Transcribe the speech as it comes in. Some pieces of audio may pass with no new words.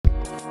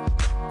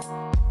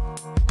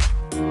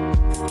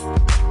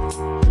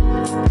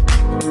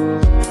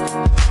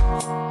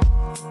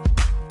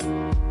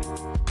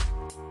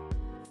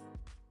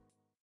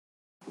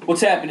What's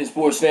happening,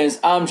 sports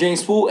fans? I'm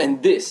James Poole,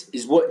 and this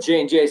is what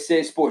J&J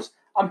Say Sports.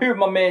 I'm here with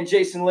my man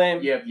Jason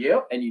Lamb.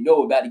 Yep. And you know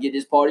we're about to get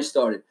this party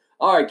started.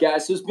 All right,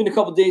 guys. So it's been a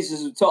couple days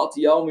since we talked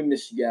to y'all, and we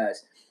missed you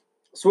guys.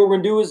 So what we're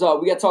gonna do is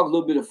we got to talk a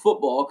little bit of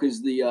football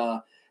because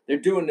they're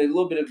doing a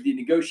little bit of the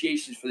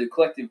negotiations for the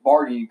collective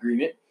bargaining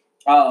agreement.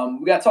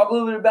 We got to talk a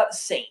little bit about the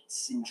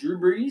Saints and Drew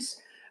Brees.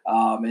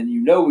 And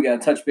we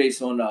got to touch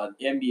base on the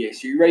NBA.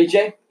 So you ready,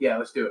 Jay? Yeah,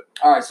 let's do it.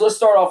 All right. So let's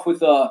start off with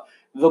the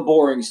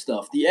boring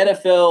stuff. The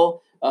NFL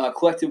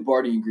collective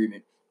bargaining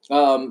agreement.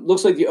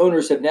 Looks like the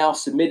owners have now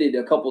submitted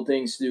a couple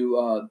things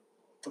to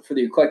for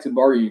the collective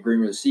bargaining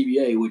agreement, the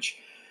CBA, which,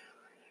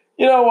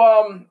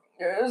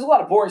 there's a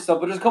lot of boring stuff,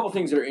 but there's a couple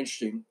things that are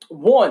interesting.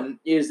 One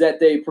is that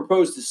they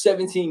proposed a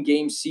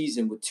 17-game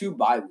season with 2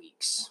 bye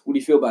weeks. What do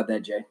you feel about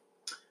that, Jay?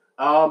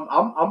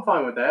 I'm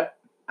fine with that.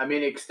 I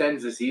mean, it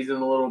extends the season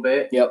a little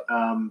bit. Yep.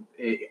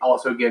 It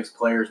also gives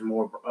players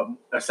more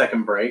a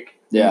second break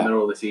in the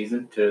middle of the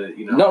season to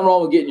Nothing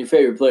wrong with getting your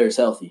favorite players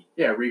healthy.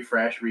 Yeah,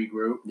 refresh,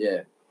 regroup.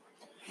 Yeah.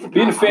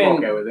 Being a fan, I'm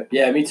okay with it.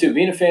 Yeah, me too.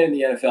 Being a fan of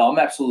the NFL, I'm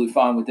absolutely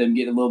fine with them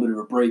getting a little bit of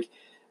a break,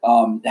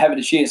 having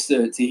a chance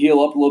to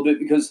heal up a little bit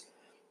because,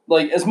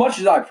 as much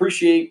as I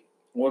appreciate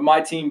when my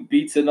team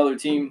beats another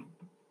team,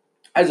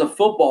 as a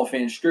football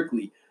fan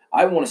strictly,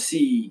 I want to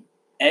see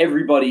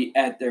everybody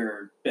at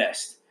their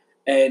best.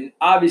 And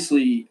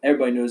obviously,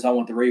 everybody knows I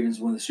want the Ravens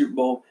to win the Super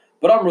Bowl,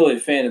 but I'm really a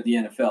fan of the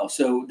NFL,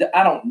 so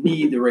I don't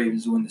need the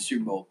Ravens to win the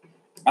Super Bowl.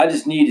 I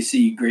just need to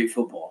see great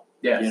football.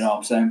 Yes. You know what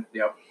I'm saying?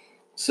 Yep.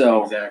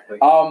 So exactly.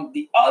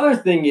 The other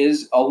thing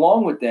is,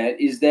 along with that,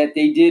 is that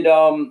they did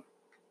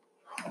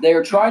they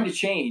are trying to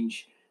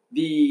change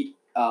the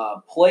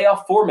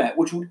playoff format,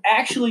 which would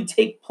actually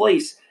take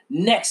place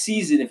next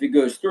season if it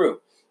goes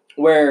through,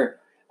 where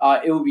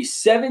it will be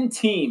 7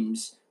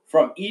 teams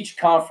from each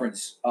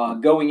conference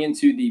going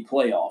into the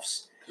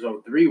playoffs.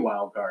 So 3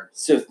 wild cards.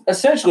 So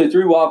essentially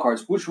 3 wild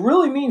cards, which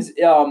really means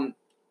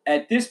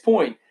at this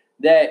point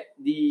that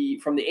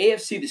from the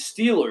AFC, the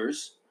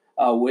Steelers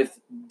with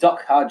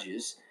Duck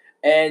Hodges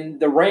and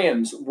the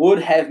Rams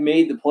would have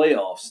made the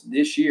playoffs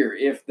this year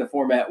if the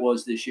format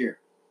was this year.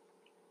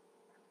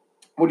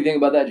 What do you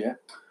think about that, Jay?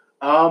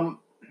 I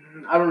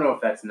don't know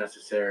if that's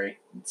necessary.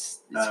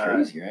 It's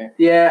crazy, right?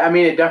 Yeah, I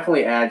mean, it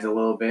definitely adds a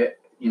little bit.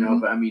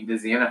 But I mean,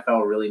 does the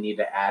NFL really need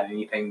to add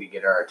anything to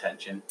get our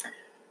attention?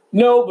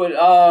 No, but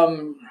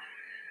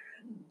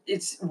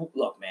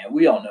look, man.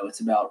 We all know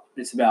it's about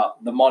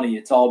the money.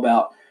 It's all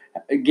about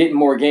getting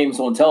more games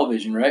on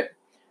television, right?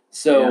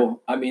 So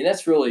I mean,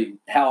 that's really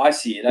how I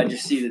see it. I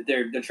just see that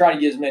they're trying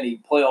to get as many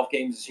playoff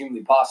games as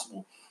humanly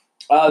possible.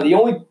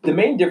 The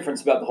main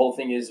difference about the whole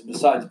thing is,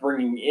 besides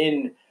bringing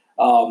in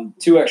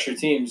 2 extra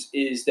teams,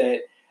 is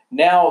that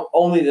now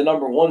only the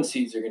number 1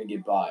 seeds are going to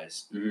get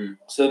byes. Mm-hmm.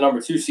 So the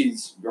number 2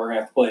 seeds are going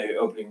to have to play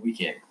opening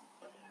weekend,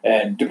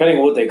 and depending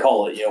on what they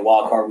call it,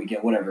 wild card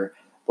weekend, whatever.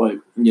 But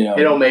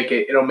it'll make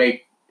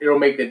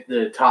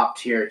the top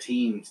tier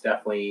teams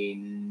definitely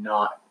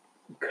not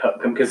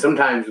because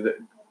sometimes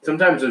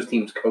those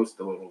teams coast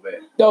a little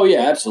bit. Oh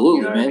yeah,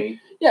 absolutely, man. I mean?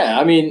 Yeah,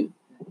 I mean,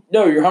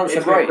 no, you're 100% right.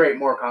 It's going to create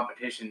more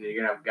competition. You're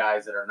going to have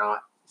guys that are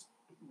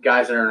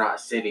not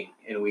sitting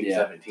in week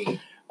 17.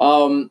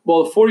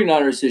 Well, the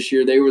 49ers this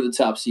year, they were the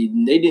top seed,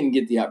 and they didn't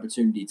get the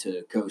opportunity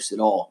to coast at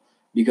all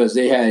because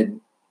they had,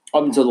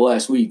 up until the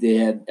last week, they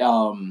had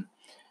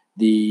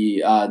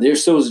there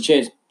still was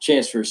a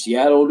chance for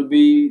Seattle to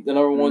be the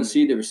number 1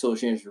 seed. There was still a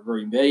chance for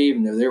Green Bay,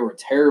 even though they were a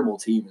terrible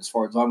team as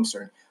far as I'm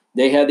concerned.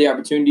 They had the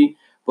opportunity,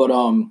 but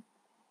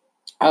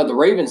the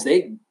Ravens,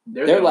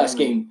 their last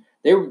game,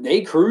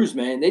 they cruised,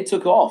 man. They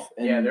took off.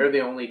 And they're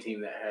the only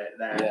team that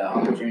had the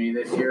opportunity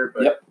this year,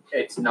 but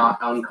it's not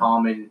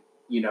uncommon.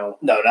 No,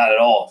 not at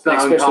all. It's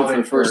not especially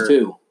for the first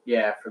 2.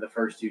 Yeah, for the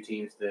first 2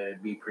 teams to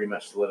be pretty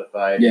much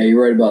solidified. Yeah,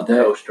 you're right about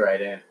that. Coast right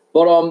in.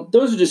 But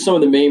those are just some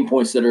of the main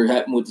points that are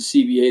happening with the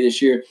CBA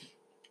this year.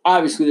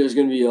 Obviously, there's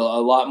going to be a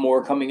lot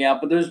more coming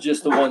out, but those are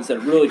just the ones that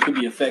really could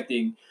be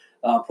affecting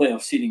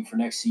playoff seeding for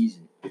next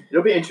season.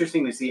 It'll be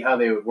interesting to see how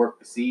they would work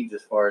the seeds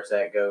as far as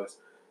that goes.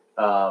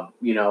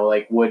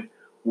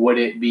 Would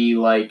it be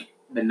like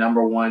the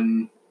number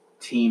 1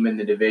 team in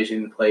the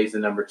division plays the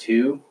number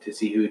 2 to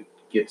see who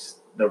gets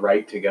the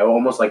right to go,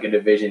 almost like a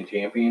division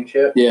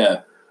championship?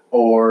 Yeah.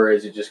 Or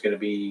is it just going to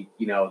be,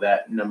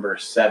 that number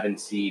 7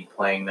 seed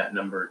playing that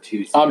number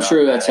 2 seed? I'm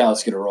sure that's how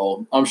it's going to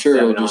roll. I'm sure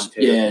it'll just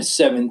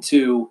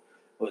 7-2,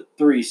 3-6,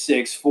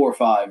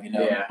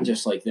 4-5,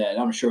 just like that.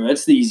 I'm sure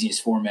that's the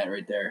easiest format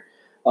right there.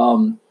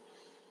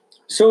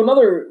 So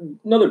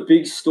another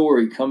big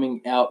story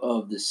coming out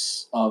of the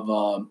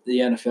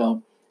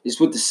NFL is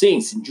with the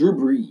Saints and Drew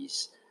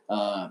Brees.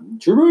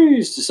 Drew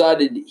Brees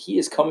decided he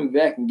is coming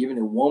back and giving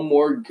it one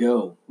more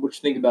go. What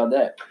you think about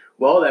that?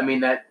 Well, I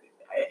mean, that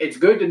it's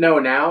good to know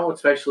now,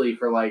 especially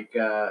for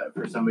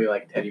for somebody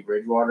like Teddy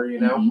Bridgewater.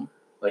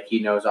 Like he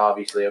knows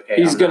obviously. Okay,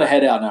 he's gonna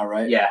head out now,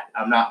 right? Yeah,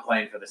 I'm not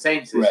playing for the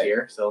Saints this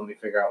year, so let me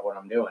figure out what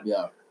I'm doing.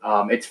 Yeah,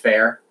 it's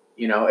fair.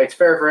 It's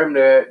fair for him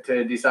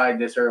to decide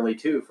this early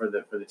too for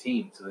the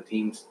team, so the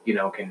teams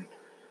can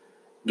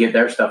get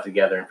their stuff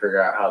together and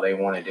figure out how they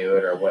want to do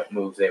it or what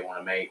moves they want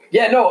to make.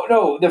 Yeah,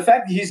 no. The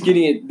fact that he's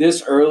getting it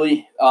this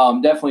early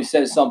definitely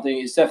says something.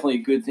 It's definitely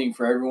a good thing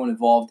for everyone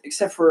involved,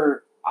 except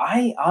for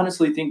I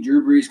honestly think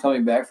Drew Brees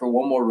coming back for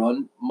one more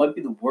run might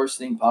be the worst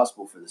thing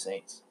possible for the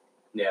Saints.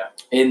 Yeah.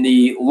 In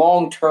the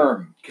long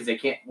term. Because they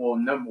can't, well,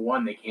 number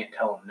one, they can't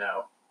tell him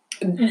no.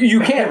 You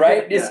can't,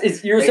 right? You're they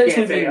essentially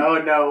can't say,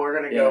 oh, no, we're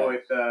going to go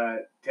with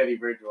Teddy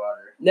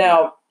Bridgewater.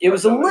 Now, it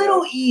was a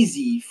little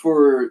easy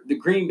for the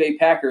Green Bay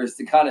Packers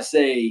to kind of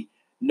say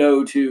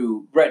no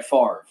to Brett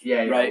Favre,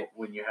 right?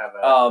 When you have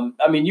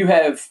you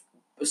have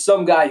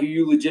some guy who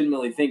you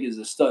legitimately think is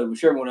a stud,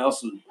 which everyone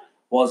else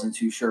wasn't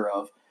too sure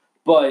of,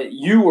 but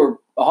you were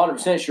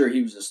 100% sure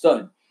he was a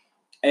stud.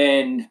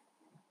 And,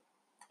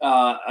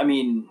 I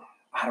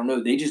don't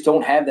know. They just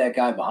don't have that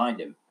guy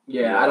behind him.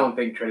 Yeah, I don't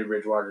think Teddy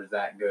Bridgewater is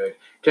that good.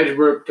 Teddy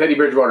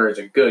Bridgewater is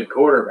a good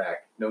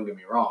quarterback, don't get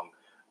me wrong,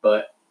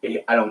 but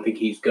I don't think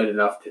he's good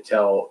enough to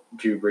tell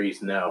Drew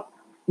Brees no.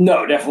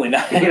 No, definitely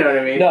not. You know what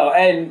I mean? No,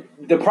 and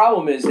the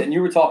problem is, and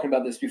you were talking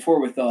about this before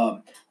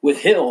with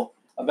Hill,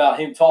 about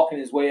him talking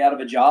his way out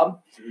of a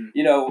job.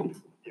 Mm-hmm.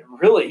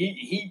 Really,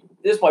 he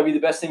this might be the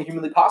best thing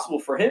humanly possible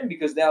for him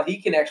because now he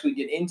can actually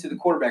get into the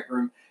quarterback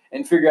room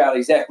and figure out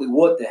exactly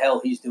what the hell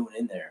he's doing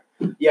in there.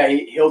 Yeah,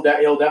 he'll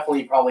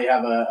definitely probably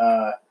have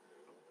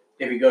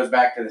if he goes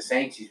back to the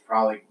Saints, he's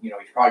probably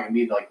gonna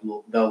be like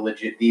the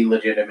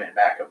legitimate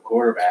backup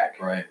quarterback.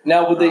 Right.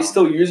 Now, would they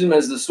still use him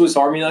as the Swiss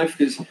Army knife?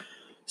 Because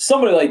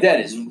somebody like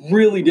that is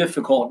really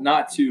difficult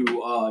not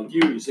to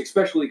use,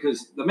 especially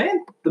because the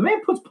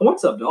man puts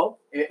points up, dog.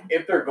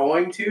 If they're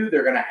going to,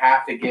 they're gonna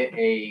have to get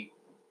a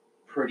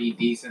pretty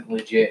decent,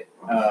 legit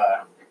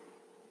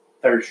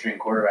third string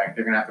quarterback.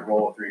 They're gonna have to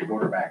roll with 3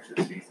 quarterbacks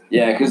this season.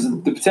 Yeah, because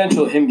the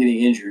potential of him getting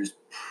injured is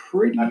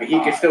pretty.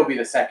 He could still be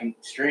the second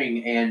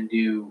string and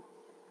do,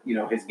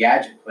 his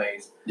gadget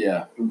plays.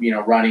 Yeah.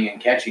 Running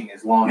and catching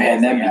as long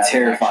as that'd be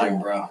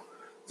terrifying, bro.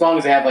 As long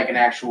as they have like an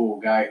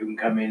actual guy who can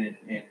come in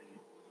and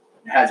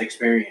has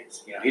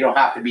experience. He don't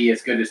have to be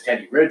as good as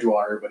Teddy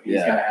Bridgewater, but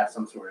he's got to have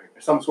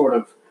some sort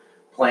of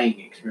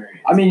playing experience.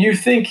 You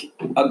think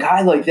a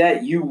guy like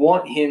that, you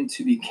want him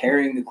to be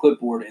carrying the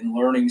clipboard and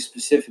learning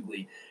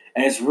specifically.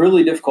 And it's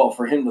really difficult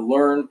for him to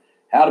learn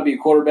how to be a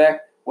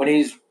quarterback when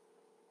he's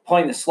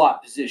playing the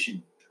slot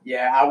position.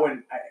 Yeah, I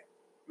wouldn't.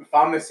 If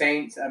I'm the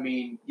Saints,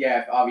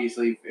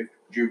 obviously if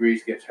Drew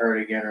Brees gets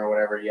hurt again or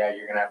whatever, you're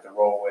going to have to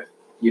roll with,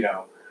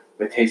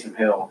 with Taysom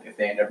Hill if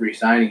they end up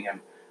re-signing him.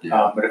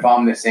 Yeah. But if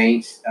I'm the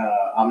Saints,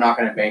 I'm not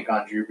going to bank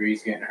on Drew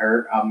Brees getting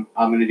hurt. I'm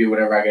going to do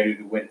whatever I got to do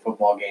to win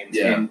football games.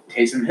 Yeah. And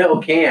Taysom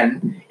Hill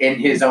can, in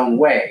his own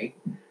way,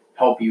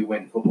 help you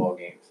win football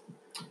games.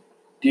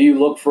 Do you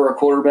look for a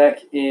quarterback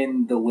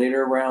in the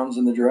later rounds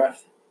in the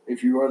draft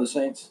if you are the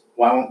Saints?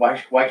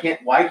 Why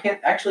can't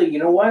actually, you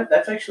know what?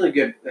 That's actually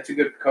good. That's a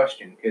good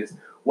question because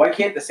why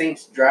can't the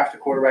Saints draft a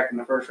quarterback in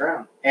the first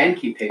round and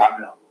keep Taysom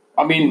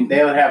Hill?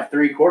 They would have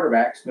 3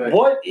 quarterbacks. But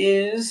what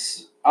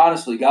is,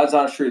 honestly, God's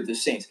honest truth, the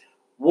Saints,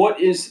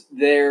 what is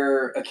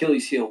their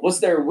Achilles heel? What's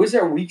their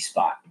weak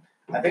spot?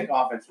 I think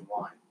offensive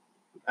line.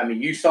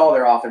 You saw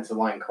their offensive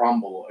line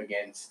crumble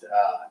against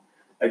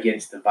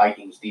the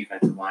Vikings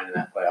defensive line in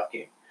that playoff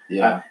game.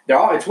 Yeah.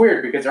 It's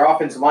weird because their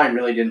offensive line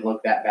really didn't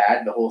look that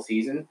bad the whole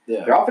season.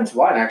 Yeah. Their offensive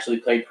line actually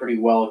played pretty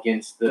well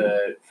against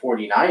the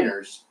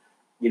 49ers,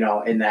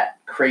 in that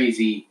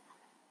crazy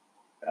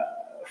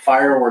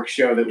fireworks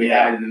show that we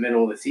had in the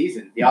middle of the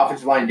season. The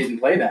offensive line didn't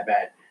play that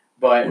bad.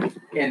 But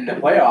in the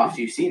playoffs,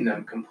 you've seen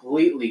them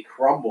completely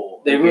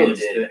crumble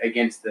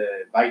against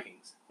the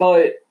Vikings.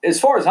 But as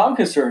far as I'm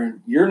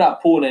concerned, you're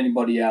not pulling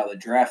anybody out of the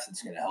draft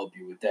that's going to help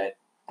you with that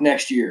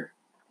next year.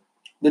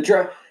 The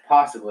draft,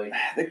 possibly.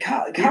 The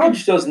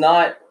college does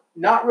not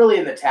really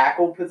in the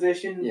tackle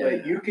position,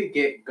 but you could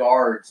get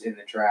guards in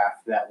the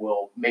draft that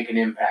will make an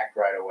impact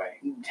right away.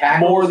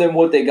 More than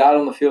what they got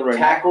on the field right now.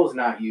 Tackles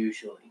not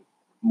usually.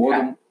 More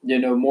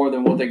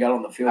than what they got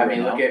on the field right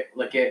now.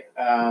 Look at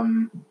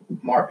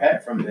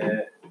Marpet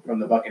from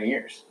the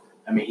Buccaneers.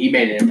 He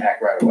made an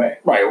impact right away.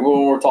 Right.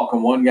 When we're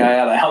talking one guy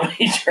out of how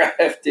many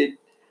drafted.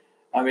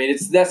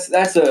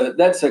 That's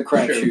a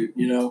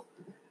crapshoot,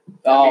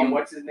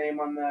 what's his name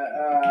on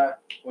the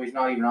he's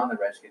not even on the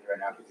Redskins right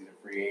now because he's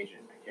a free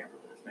agent. I can't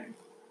remember his name.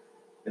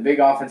 The big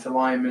offensive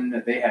lineman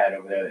that they had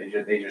over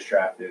there, they just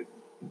drafted.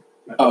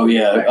 Oh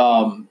yeah.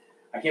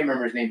 I can't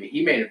remember his name, but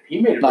he made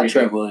a not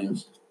Trent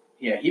Williams.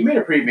 Yeah, he made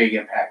a pretty big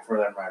impact for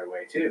them right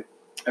away too.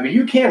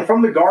 You can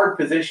from the guard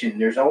position.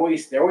 There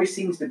always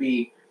seems to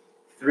be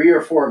 3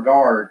 or 4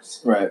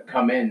 guards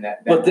come in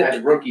that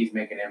as rookies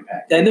make an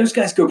impact. And those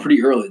guys go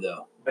pretty early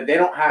though. But they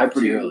don't have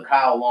to. Early.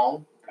 Kyle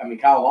Long.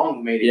 Kyle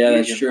Long made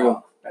a huge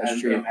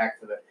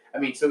impact for the.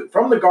 So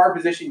from the guard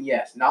position,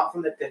 yes. Not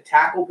from the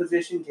tackle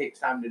position. Takes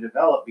time to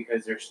develop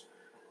because there's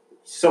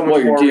so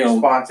much more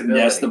responsibility.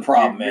 That's the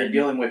problem, man. You're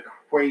dealing with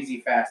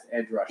crazy fast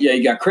edge rushers. Yeah,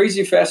 you got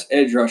crazy fast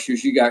edge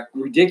rushers. You got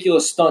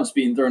ridiculous stunts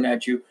being thrown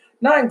at you.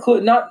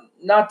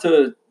 Not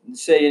to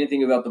say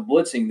anything about the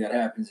blitzing that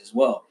happens as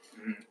well.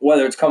 Mm-hmm.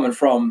 Whether it's coming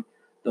from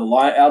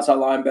outside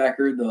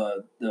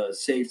linebacker, the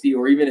safety,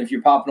 or even if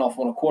you're popping off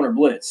on a corner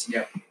blitz.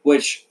 Yep.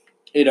 Which,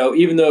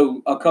 even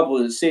though a couple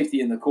of the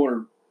safety in the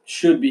corner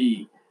should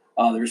be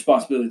the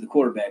responsibility of the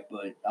quarterback,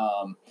 but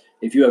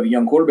if you have a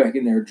young quarterback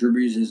in there, Drew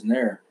Brees isn't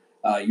there,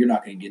 you're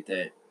not going to get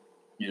that.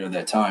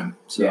 That time.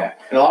 So. Yeah,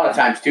 and a lot of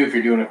times too, if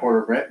you're doing a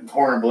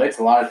corner blitz,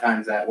 a lot of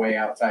times that way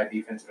outside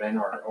defensive end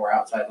or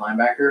outside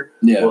linebacker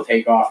will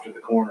take off to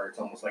the corner. It's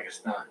almost like a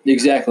stunt.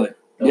 Exactly.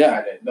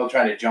 They'll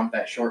try to jump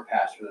that short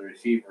pass for the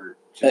receiver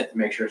just to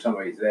make sure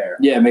somebody's there.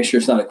 Yeah, make sure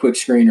it's not a quick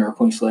screen or a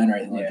quick slant or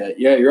anything like that.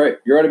 Yeah, you're right.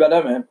 You're right about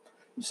that, man.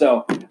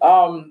 So, I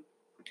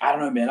don't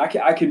know, man.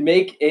 I could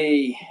make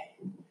I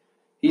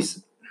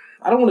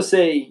don't want to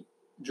say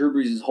Drew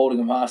Brees is holding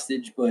him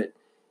hostage, but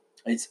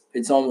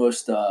it's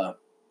almost.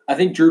 I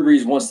think Drew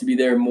Brees wants to be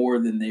there more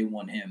than they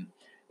want him.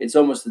 It's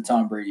almost the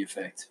Tom Brady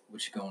effect,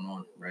 which is going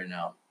on right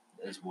now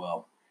as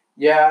well.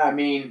 Yeah, I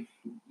mean,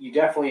 you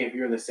definitely, if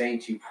you're the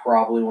Saints, you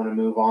probably want to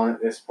move on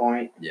at this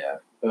point. Yeah.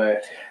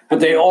 But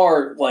they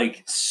are,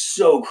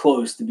 so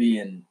close to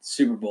being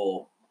Super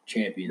Bowl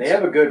champions. They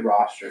have a good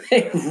roster.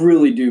 They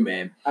really do,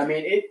 man. I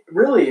mean, it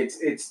really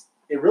is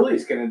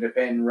going to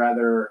depend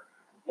whether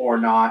or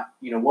not,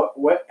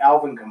 what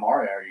Alvin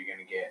Kamara are you going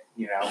to get,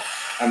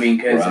 I mean,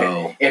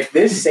 because if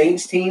this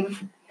Saints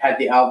team had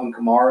the Alvin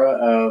Kamara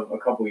of a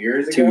couple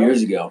years ago. 2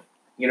 years ago.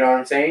 You know what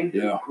I'm saying?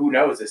 Yeah. Who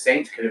knows? The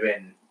Saints could have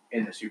been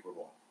in the Super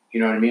Bowl. You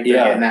know what I mean? If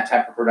they're getting that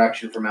type of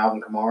production from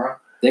Alvin Kamara.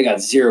 They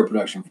got zero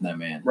production from that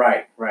man.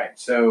 Right.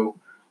 So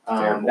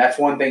that's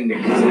one thing to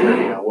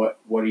consider, what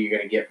are you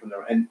going to get from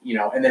them? And,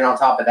 and then on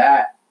top of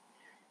that,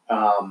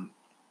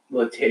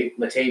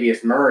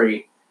 Latavius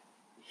Murray,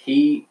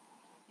 he's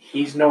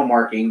no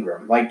Mark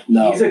Ingram.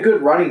 He's a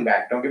good running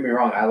back. Don't get me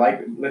wrong. I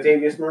like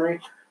Latavius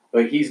Murray,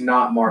 but he's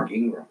not Mark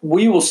Ingram.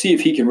 We will see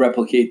if he can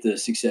replicate the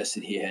success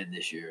that he had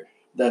this year.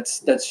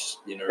 That's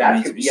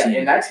remains to be seen.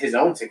 And that's his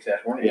own success.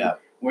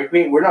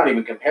 We're not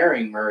even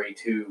comparing Murray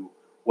to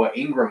what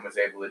Ingram was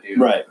able to do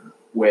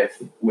with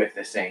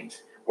the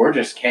Saints. We're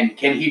just can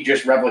he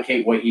just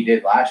replicate what he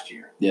did last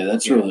year? Yeah,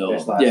 that's really all.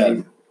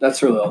 Yeah,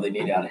 that's really all they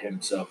need out of him.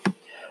 So,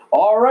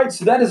 all right.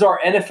 So that is our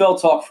NFL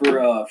talk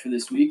for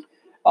this week.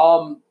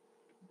 Now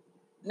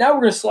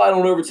we're going to slide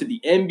on over to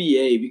the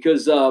NBA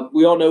because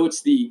we all know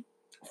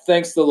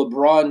thanks to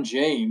LeBron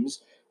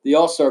James, the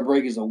All-Star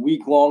break is a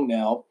week long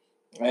now.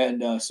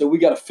 And so we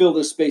got to fill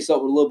this space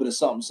up with a little bit of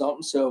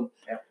something. So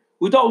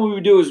we thought what we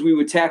would do is we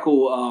would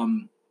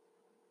tackle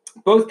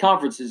both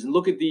conferences and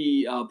look at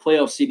the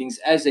playoff seedings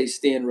as they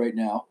stand right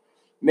now.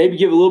 Maybe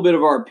give a little bit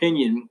of our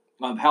opinion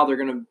of how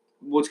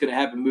what's going to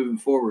happen moving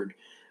forward.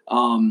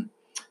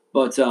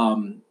 But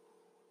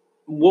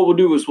what we'll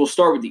do is we'll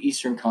start with the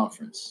Eastern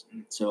Conference.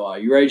 So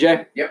you ready,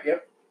 Jay?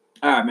 Yep.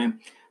 All right, man.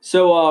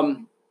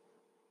 So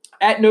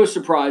at no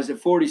surprise,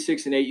 at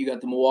 46-8, you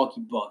got the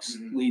Milwaukee Bucks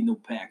leading the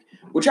pack,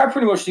 which I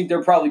pretty much think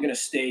they're probably going to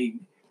stay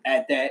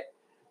at that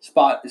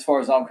spot as far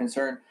as I'm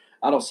concerned.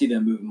 I don't see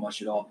them moving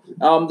much at all.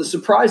 The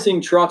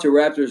surprising Toronto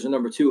Raptors are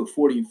number 2 at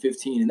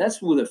 40-15, and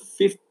that's with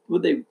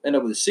would they end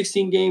up with a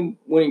 16-game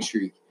winning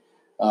streak,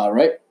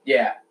 right?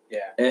 Yeah.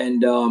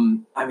 And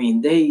I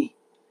mean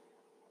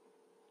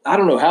I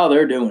don't know how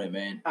they're doing it,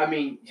 man. I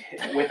mean,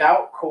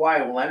 without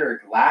Kawhi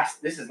Leonard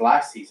this is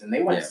last season.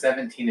 They went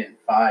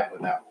 17-5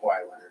 without Kawhi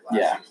Leonard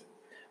last season.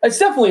 It's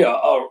definitely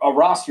a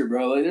roster,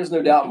 bro. There's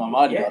no doubt in my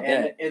mind about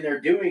that. And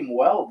they're doing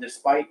well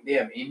despite they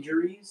have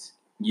injuries.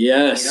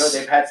 Yes.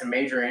 They've had some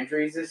major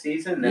injuries this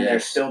season, and they're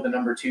still the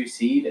number 2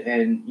 seed.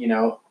 And,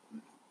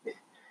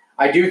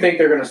 I do think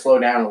they're going to slow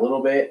down a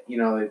little bit.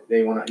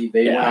 They went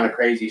on a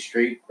crazy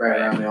streak right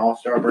around the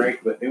All-Star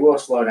break, but they will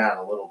slow down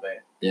a little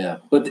bit. Yeah,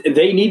 but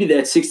they needed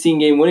that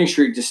 16-game winning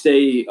streak to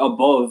stay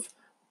above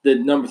the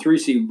number 3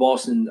 seed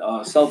Boston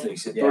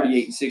Celtics at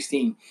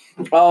 38-16.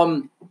 I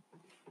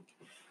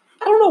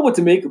don't know what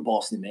to make of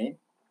Boston, man.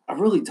 I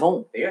really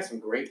don't. They got some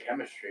great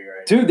chemistry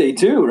right now. Dude, they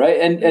do,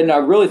 right? And I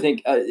really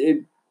think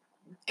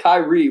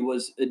Kyrie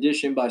was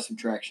addition by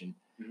subtraction.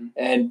 Mm-hmm.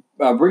 And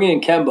bringing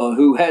in Kemba,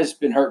 who has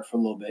been hurt for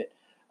a little bit,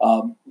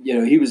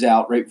 he was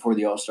out right before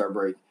the All-Star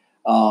break.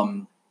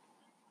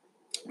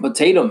 But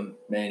Tatum,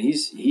 man,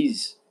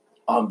 he's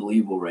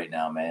unbelievable right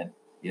now, man.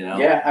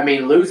 Yeah, I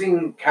mean,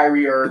 losing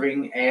Kyrie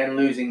Irving and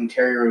losing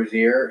Terry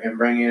Rozier and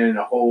bringing in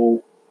a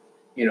whole,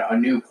 a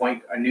new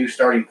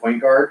starting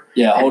point guard.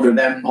 Yeah,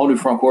 whole new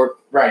front court.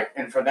 Right,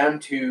 and for them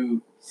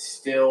to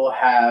still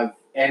have,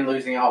 and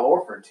losing Al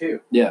Horford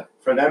too. Yeah,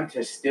 for them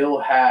to still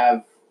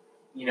have,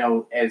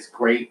 as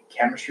great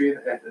chemistry.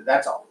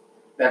 That's all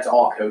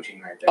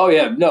coaching right there. Oh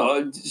yeah,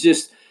 no,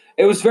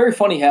 it was very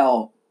funny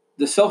how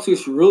the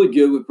Celtics were really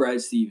good with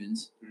Brad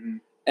Stevens. Mm-hmm.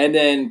 And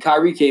then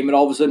Kyrie came, and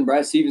all of a sudden,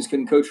 Brad Stevens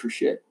couldn't coach for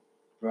shit.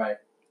 Right.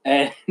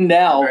 And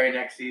now, the very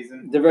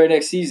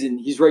next season,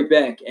 he's right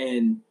back.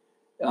 And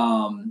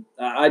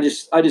I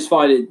just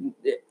find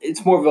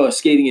it's more of a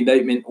scathing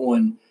indictment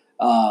on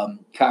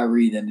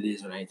Kyrie than it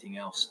is on anything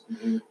else.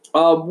 Mm-hmm.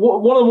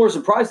 One of the more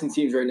surprising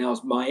teams right now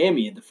is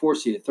Miami at the 4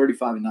 seed at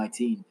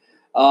 35-19.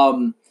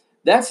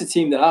 That's a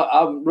team that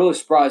I'm really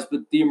surprised.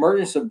 But the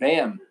emergence of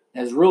Bam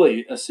has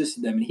really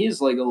assisted them, and he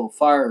is like a little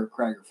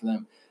firecracker for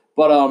them.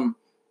 But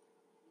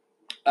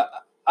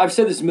I've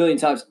said this a million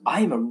times.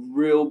 I am a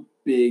real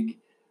big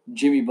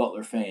Jimmy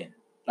Butler fan.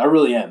 I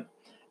really am,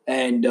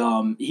 and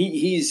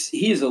he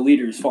is a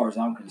leader as far as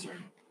I'm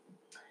concerned.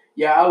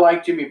 Yeah, I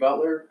like Jimmy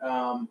Butler.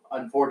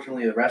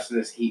 Unfortunately, the rest of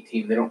this Heat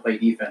team, they don't play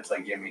defense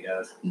like Jimmy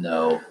does.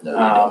 No, they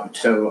don't.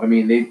 So I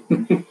mean,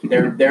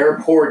 their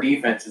poor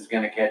defense is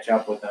going to catch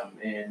up with them,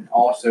 and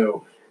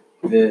also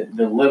the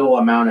little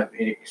amount of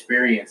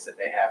inexperience that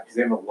they have, because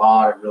they have a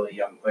lot of really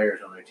young players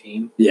on their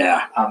team.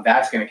 Yeah,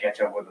 that's going to catch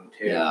up with them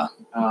too. Yeah.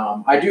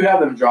 I do have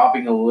them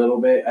dropping a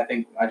little bit. I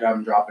think I have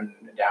them dropping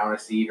down a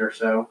seed or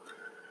so.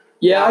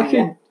 Yeah, I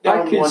could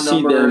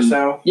see them. Or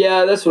so.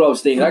 Yeah, that's what I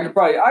was thinking.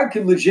 I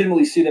could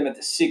legitimately see them at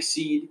the 6th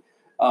seed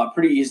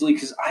pretty easily,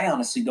 because I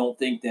honestly don't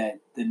think that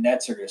the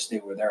Nets are going to stay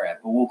where they're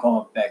at. But we'll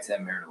come back to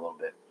them here in a little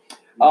bit.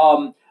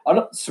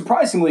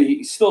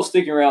 Surprisingly, still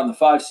sticking around the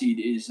 5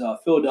 seed is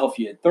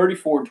Philadelphia at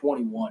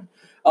 34-21.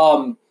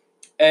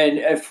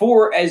 And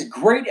for as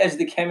great as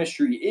the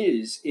chemistry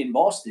is in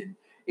Boston,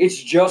 it's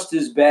just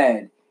as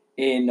bad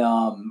in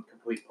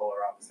complete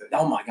polar opposite.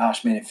 Oh my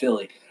gosh, man, in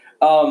Philly.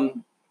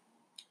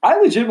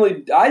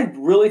 I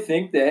really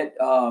think that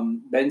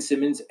Ben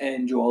Simmons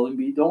and Joel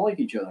Embiid don't like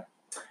each other.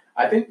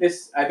 I think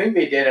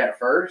they did at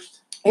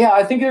first. Yeah,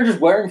 I think they're just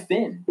wearing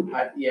thin.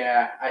 I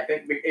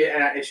think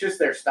it's just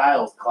their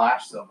styles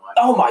clash so much.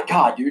 Oh my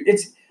god, dude!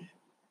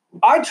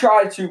 I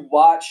try to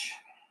watch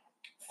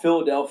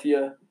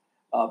Philadelphia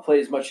play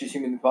as much as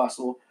humanly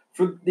possible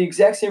for the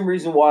exact same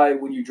reason why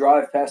when you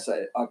drive past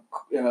an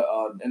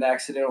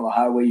accident on the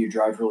highway, you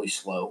drive really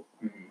slow,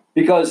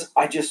 because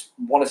I just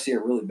want to see a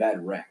really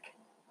bad wreck.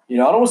 I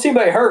don't want to see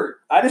anybody hurt.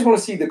 I just want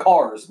to see the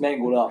cars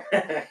mangled up.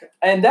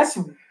 And that's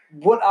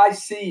what I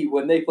see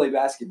when they play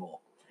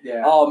basketball.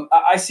 Yeah.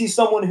 I see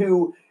someone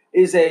who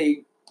is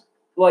the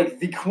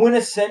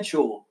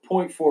quintessential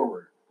point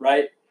forward,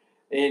 right?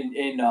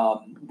 In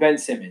Ben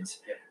Simmons,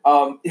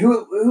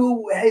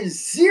 who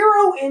has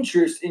zero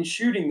interest in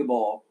shooting the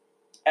ball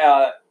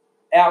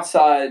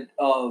outside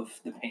of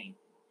the paint.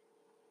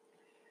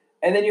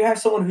 And then you have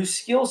someone whose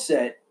skill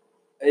set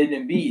in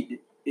Embiid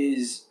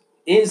is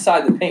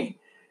inside the paint.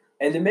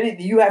 And the minute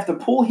you have to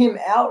pull him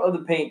out of the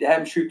paint to have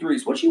him shoot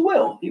threes, which he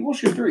will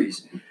shoot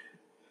threes.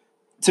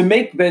 To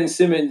make Ben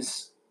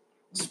Simmons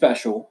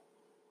special,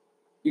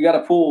 you got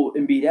to pull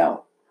Embiid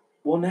out.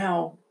 Well,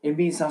 now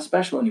Embiid's not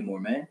special anymore,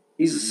 man.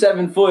 He's a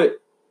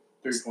 7-foot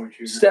 3-point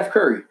shooter. Steph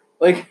Curry.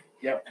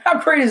 Yep. How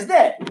great is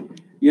that?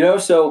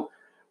 So,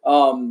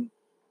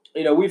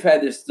 we've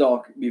had this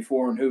talk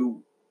before on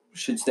who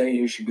should stay and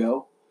who should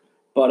go.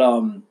 But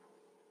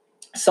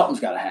something's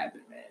got to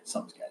happen, man.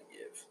 Something's got to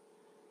give.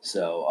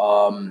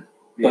 So,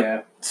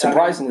 yeah.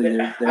 Surprisingly,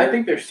 I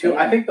think there's two.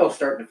 I think they'll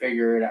start to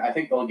figure it out. I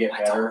think they'll get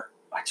better.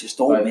 I just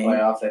don't, by the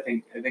playoffs. I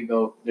think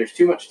there's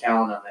too much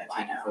talent on that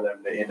team for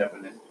them to end up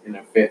in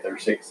a 5th or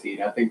 6th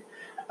seed. I think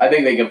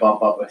they can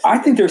bump up. I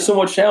think there's so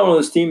much talent on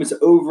this team, it's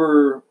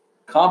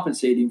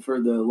overcompensating for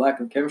the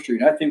lack of chemistry.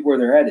 And I think where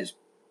they're at is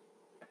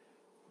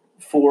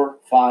 4,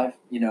 5.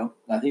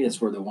 I think that's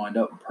where they'll wind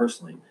up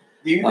personally.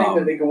 Do you think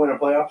that they can win a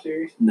playoff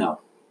series?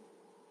 No,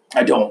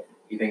 I don't.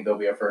 You think they'll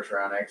be a first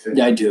round exit?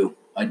 Yeah, I do.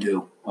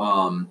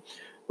 But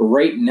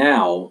right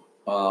now,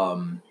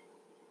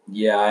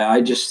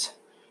 I just.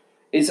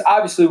 It's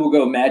obviously we'll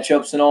go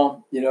matchups and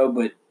all,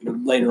 but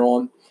later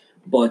on.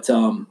 But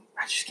I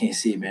just can't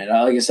see it, man.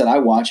 Like I said, I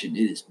watch it.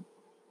 It is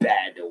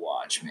bad to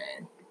watch,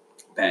 man.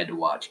 Bad to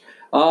watch.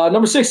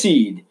 Number 6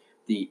 seed,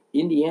 the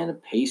Indiana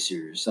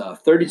Pacers,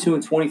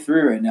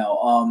 32-23 right now.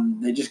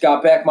 They just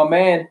got back my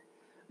man,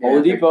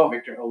 Oladipo.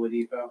 Victor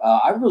Oladipo.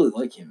 I really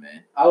like him,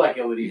 man. I like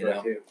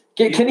Oladipo too.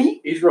 Can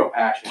he? He's real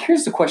passionate.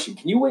 Here's the question: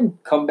 can you win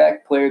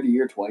Comeback Player of the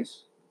Year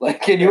twice?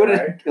 Can you win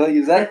it?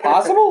 Is that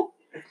possible?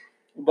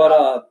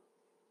 But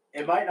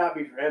it might not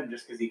be for him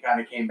just because he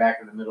kind of came back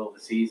in the middle of the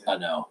season. I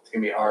know. It's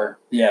going to be hard.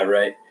 Yeah,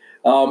 right.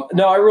 No,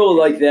 I really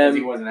like them.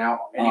 He wasn't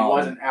out. And he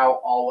wasn't out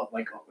all –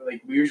 like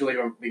usually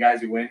the guys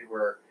who win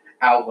were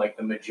out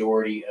the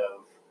majority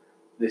of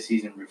the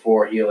season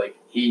before. They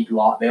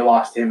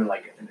lost him in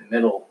the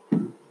middle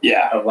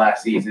of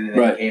last season, and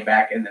then he came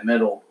back in the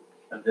middle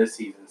of this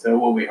season. So it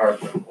will be hard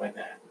for him to win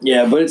that.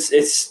 Yeah, but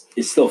it's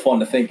still fun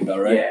to think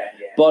about, right? Yeah.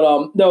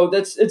 But no,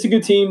 it's a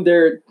good team.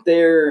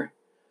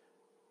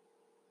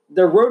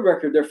 Their road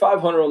record, they're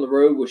 500 on the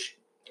road, which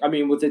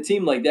with a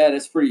team like that,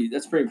 that's pretty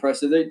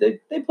impressive.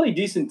 They play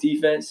decent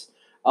defense.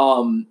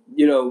 I'll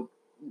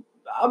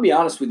be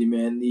honest with you,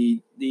 man.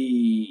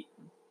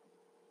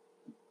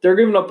 They're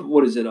giving up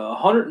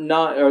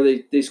 109, or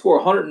they score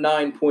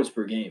 109 points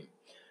per game,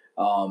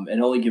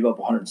 and only give up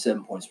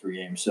 107 points per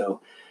game.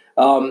 So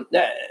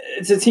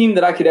it's a team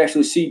that I could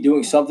actually see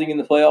doing something in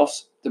the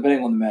playoffs,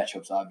 depending on the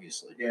matchups,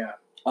 obviously. Yeah.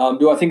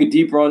 Do I think a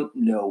deep run?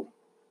 No.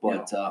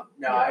 But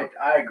I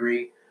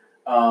agree.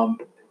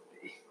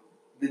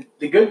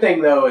 The good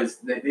thing, though, is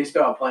that they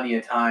still have plenty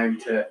of time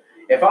to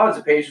 – if I was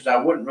the Pacers, I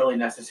wouldn't really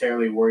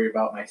necessarily worry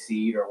about my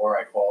seed or where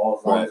I fall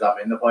as long as I'm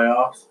in the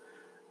playoffs.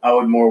 I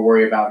would more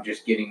worry about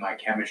just getting my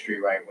chemistry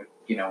right with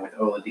with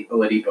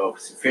Oladipo,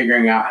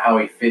 figuring out how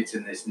he fits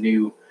in this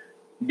new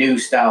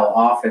style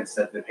offense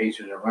that the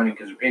Pacers are running,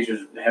 because the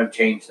Pacers have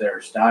changed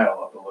their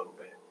style up a little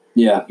bit.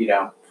 Yeah.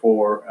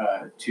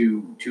 For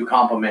to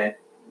complement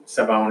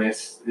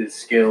Sabonis'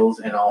 skills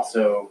and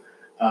also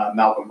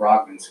Malcolm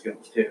Brogdon's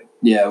skills too.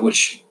 Yeah,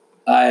 which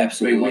I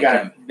absolutely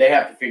They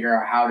have to figure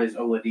out, how does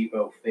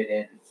Oladipo fit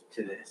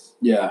into this.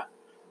 Yeah.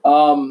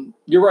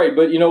 You're right,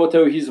 but you know what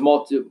though? He's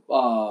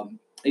a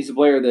he's a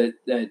player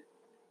that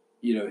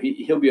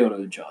he'll be able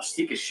to adjust.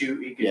 He can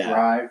shoot. He can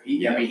drive. I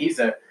mean, he's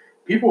a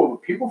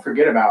people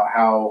forget about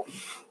how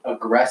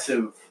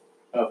aggressive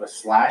of a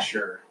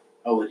slasher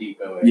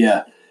Oladipo is.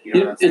 Yeah,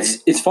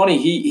 it's funny.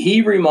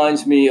 He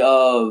reminds me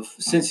of,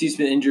 since he's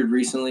been injured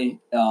recently,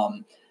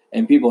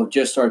 and people have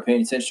just started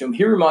paying attention to him.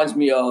 He reminds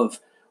me of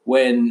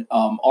when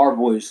our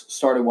boys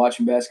started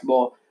watching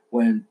basketball.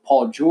 When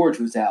Paul George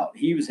was out,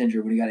 he was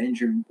injured when he got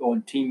injured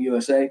on Team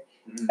USA,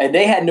 and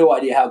they had no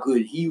idea how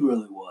good he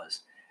really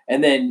was.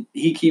 And then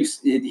he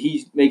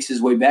makes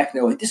his way back,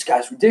 and they're like, "This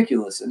guy's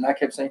ridiculous." And I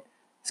kept saying,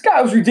 "This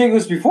guy was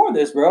ridiculous before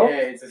this, bro." Yeah,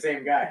 it's the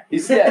same guy.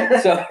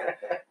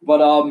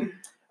 All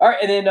right,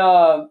 and then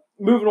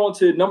moving on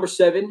to number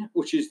 7,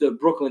 which is the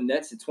Brooklyn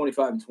Nets at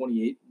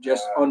 25-28,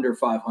 just under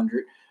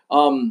 500.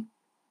 The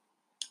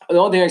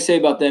only thing I say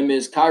about them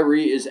is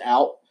Kyrie is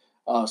out.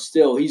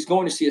 Still, he's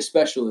going to see a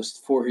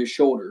specialist for his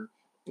shoulder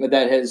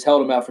that has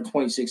held him out for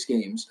 26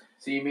 games.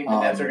 So you mean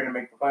the Nets are going to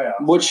make the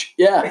playoffs? Which,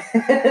 yeah.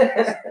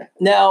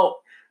 Now,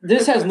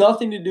 this has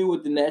nothing to do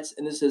with the Nets,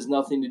 and this has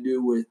nothing to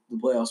do with the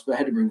playoffs, but I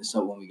had to bring this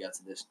up when we got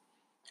to this.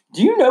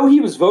 Do you know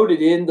he was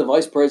voted in the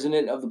vice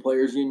president of the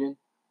Players Union?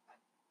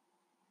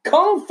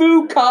 Kung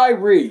Fu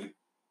Kyrie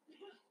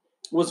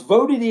was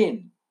voted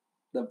in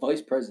the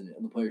vice president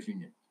of the Players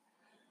Union.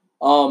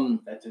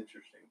 That's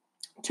interesting.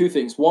 2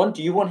 things. 1,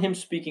 do you want him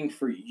speaking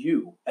for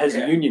you as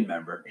a union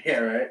member?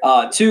 Yeah,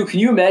 right. 2, can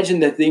you imagine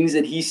the things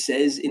that he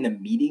says in the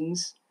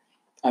meetings?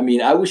 I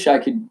mean, I wish I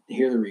could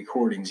hear the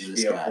recordings of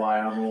this guy. A fly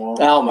on the wall.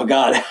 Oh, my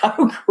God.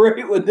 How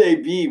great would they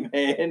be,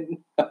 man?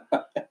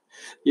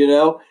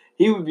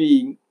 He would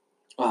be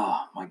 –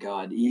 oh, my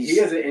God. He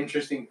has an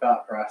interesting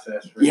thought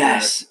process.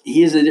 Yes,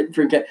 he is a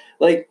different guy.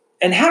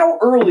 And how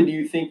early do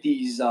you think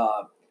these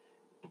the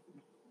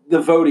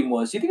voting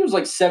was? Do you think it was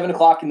like 7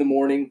 o'clock in the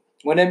morning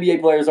when NBA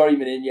players aren't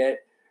even in yet?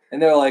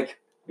 And they're like,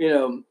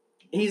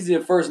 he's the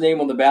first name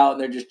on the ballot,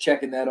 and they're just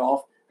checking that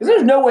off? Because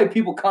there's no way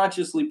people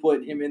consciously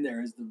put him in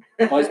there as the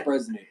vice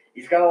president.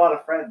 He's got a lot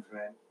of friends,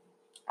 man.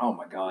 Oh,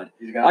 my God.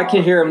 I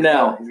can hear him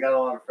now. He's got a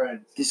lot of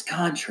friends. His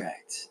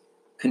contract,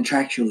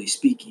 contractually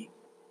speaking,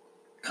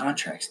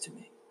 contracts to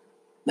me.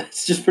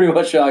 That's just pretty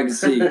much how I can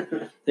see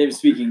him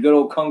speaking. Good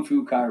old Kung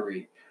Fu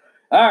Kyrie.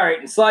 All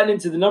right, sliding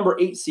into the number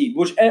 8 seed,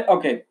 which,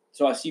 okay,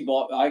 so I see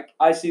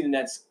the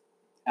Nets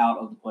out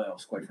of the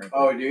playoffs, quite frankly.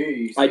 Oh, do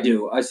you? I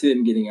do. I see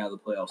them getting out of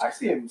the playoffs. I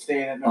see him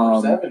staying at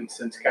number 7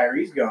 since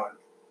Kyrie's gone.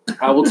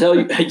 I will tell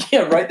you.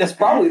 Yeah, right. That's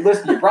probably,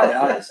 listen, you're probably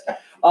honest.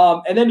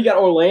 And then you got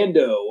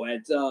Orlando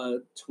at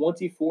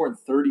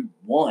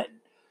 24-31.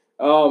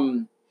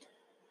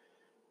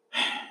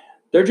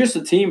 They're just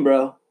a team,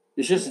 bro.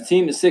 It's just a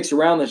team that sticks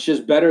around that's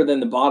just better than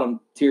the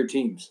bottom tier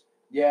teams.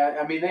 Yeah,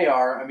 I mean, they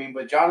are. I mean,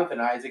 but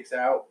Jonathan Isaac's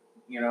out,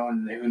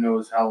 and who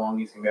knows how long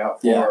he's going to be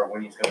out for or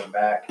when he's coming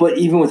back. But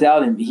even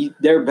without him,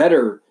 they're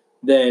better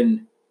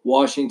than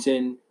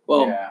Washington.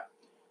 Well,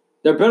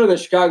 they're better than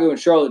Chicago and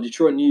Charlotte,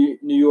 Detroit, New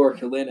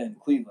York, Atlanta, and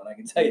Cleveland. I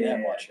can tell you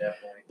that much.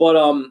 Definitely. But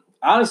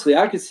honestly,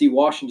 I could see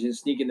Washington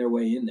sneaking their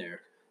way in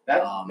there.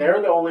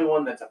 They're the only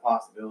one that's a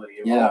possibility.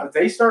 Yeah. If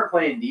they start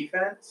playing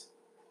defense,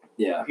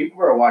 people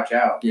better watch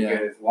out. Yeah.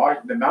 Because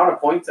the amount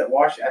of points that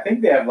Washington, I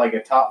think they have like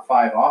a top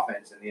 5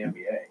 offense in the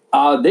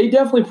NBA. They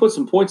definitely put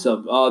some points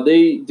up.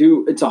 They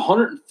do. It's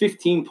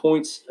 115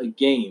 points a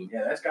game.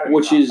 Yeah, that's got to be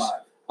which top is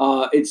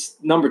 5. It's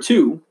number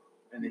 2,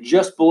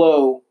 just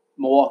below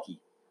Milwaukee.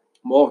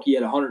 Milwaukee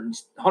at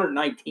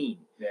 119.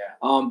 Yeah.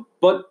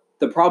 But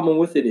the problem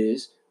with it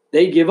is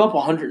they give up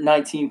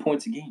 119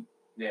 points a game.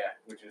 Yeah,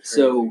 which is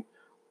crazy. So,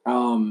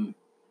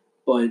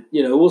 but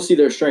we'll see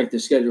their strength. The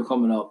schedule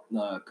coming up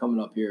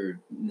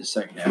here in the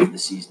second half of the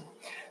season.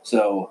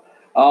 So,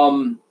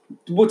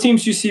 what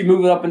teams do you see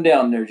moving up and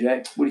down there,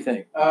 Jay? What do you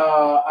think?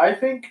 I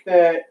think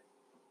that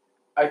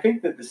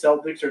the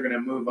Celtics are going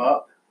to move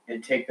up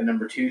and take the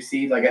number 2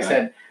 seed. Like I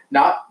said,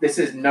 this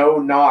is no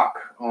knock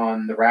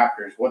on the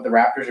Raptors. What the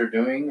Raptors are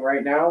doing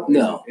right now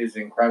is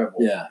incredible.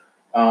 Yeah.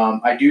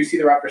 I do see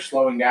the Raptors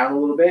slowing down a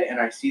little bit, and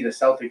I see the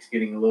Celtics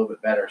getting a little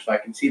bit better. So I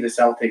can see the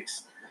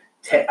Celtics,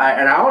 and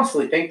I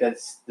honestly think that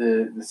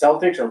the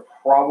Celtics are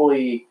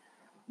probably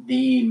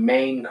the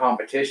main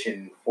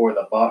competition for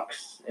the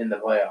Bucks in the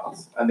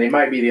playoffs, and they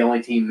might be the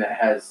only team that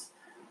has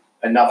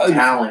enough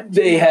talent.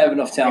 They have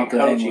enough talent to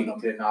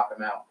knock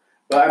them out.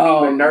 But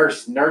I mean,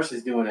 Nurse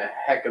is doing a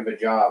heck of a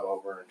job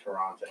over in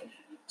Toronto.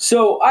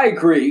 So I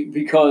agree,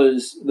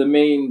 because the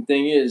main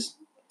thing is,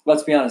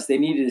 let's be honest, they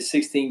needed a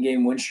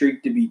 16-game win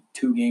streak to be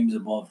 2 games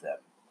above them.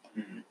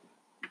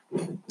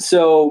 Mm-hmm.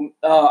 So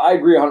I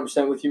agree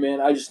 100% with you, man.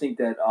 I just think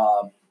that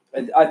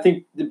I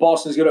think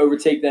Boston's going to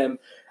overtake them.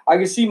 I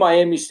can see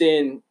Miami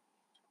staying.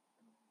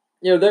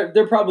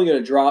 They're probably going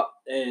to drop,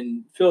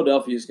 and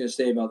Philadelphia is going to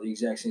stay about the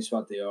exact same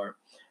spot they are.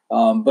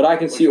 But I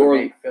can see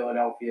make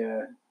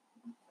Philadelphia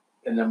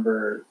the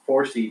number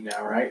 4 seed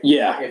now, right?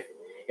 Yeah.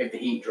 If the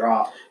Heat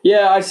drop.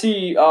 Yeah, I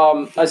see.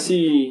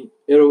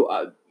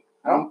 It'll.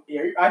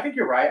 I think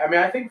you're right. I mean,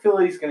 I think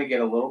Philly's going to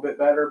get a little bit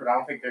better, but I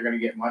don't think they're going to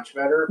get much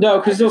better. No,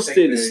 because they'll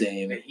stay the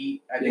same. The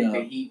Heat. I think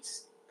the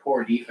Heat's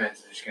poor defense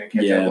is just going to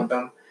catch up with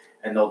them,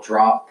 and they'll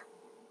drop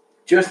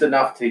just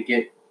enough to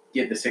get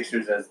the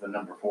Sixers as the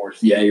number 4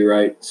 seed. Yeah, you're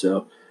right.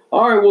 So,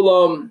 all right. Well,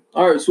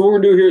 all right. So what we're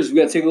gonna do here is we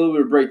got to take a little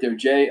bit of a break there,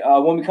 Jay.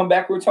 When we come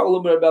back, we're gonna talk a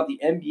little bit about the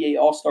NBA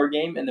All-Star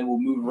Game, and then we'll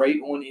move right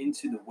on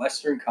into the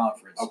Western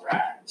Conference. All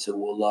right. So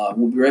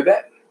we'll be right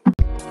back.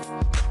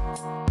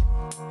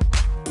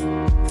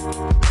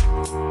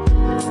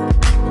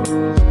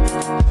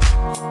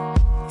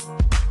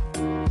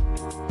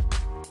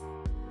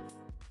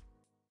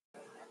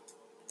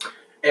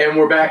 And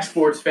we're back,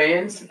 sports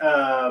fans. We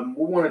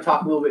want to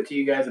talk a little bit to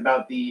you guys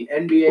about the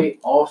NBA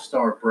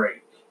All-Star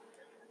break.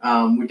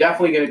 We're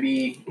definitely going to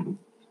be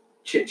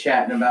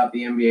chit-chatting about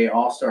the NBA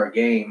All-Star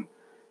game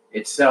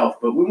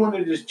itself, but we wanted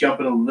to just jump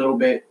in a little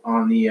bit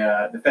on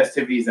the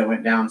festivities that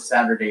went down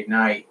Saturday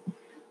night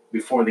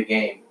before the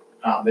game.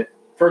 The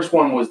first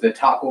one was the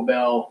Taco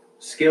Bell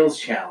Skills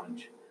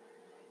Challenge.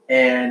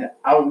 And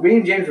me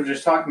and James were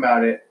just talking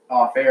about it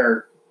off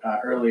air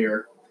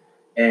earlier,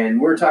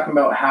 and we were talking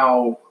about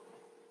how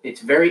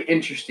it's very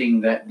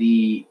interesting that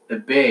the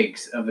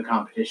bigs of the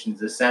competitions,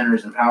 the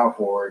centers and power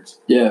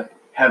forwards,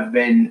 have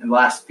been, in the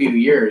last few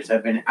years,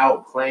 have been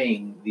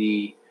outplaying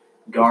the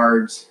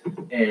guards,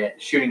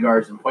 shooting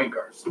guards and point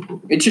guards.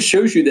 It just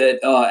shows you that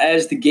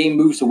as the game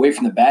moves away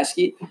from the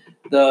basket,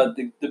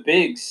 the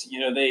bigs,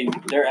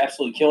 they're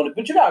absolutely killing it.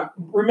 But you got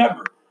to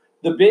remember,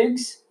 the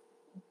bigs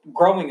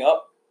growing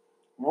up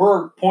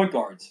were point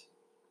guards.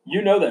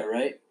 You know that,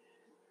 right?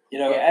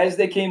 As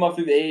they came up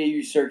through the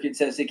AAU circuits,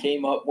 as they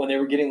came up when they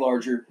were getting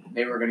larger,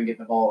 they were going to get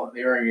the ball.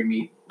 They were going to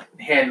be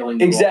handling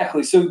the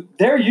exactly. Ball. So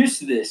they're used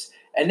to this.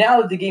 And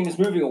now that the game is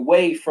moving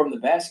away from the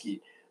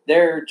basket,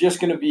 they're just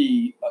going to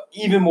be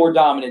even more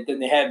dominant than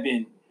they have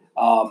been.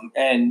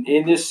 And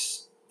in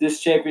this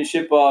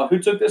championship, who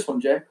took this one,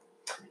 Jay?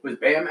 It was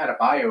Bam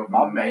Adebayo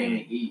from the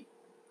Miami Heat.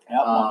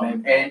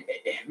 Yep, and,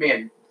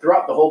 man,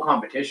 throughout the whole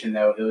competition,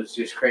 though, it was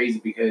just crazy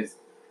because,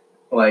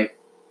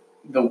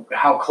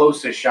 how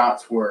close the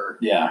shots were,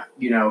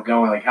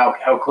 going,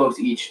 how close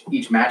each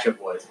matchup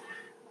was.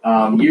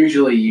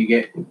 Usually you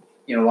get,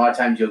 a lot of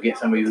times you'll get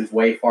somebody who's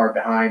way far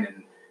behind,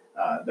 and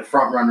the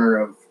front runner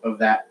of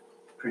that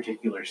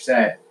particular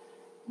set,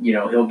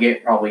 he'll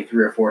get probably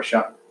 3 or 4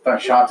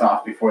 shots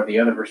off before the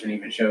other person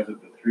even shows up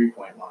at the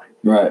 3-point line.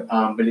 Right.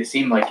 But it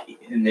seemed like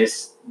in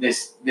this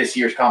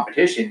year's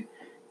competition,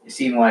 it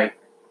seemed like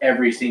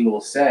every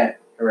single set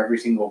or every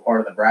single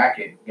part of the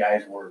bracket,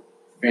 guys were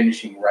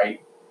finishing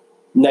right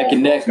neck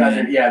and neck,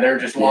 man. They're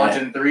just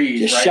launching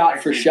threes. Just right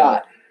shot for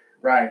shot.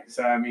 Right.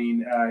 So, I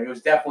mean, it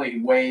was definitely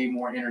way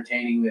more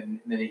entertaining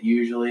than it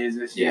usually is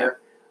this year.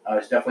 It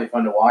was definitely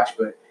fun to watch,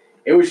 but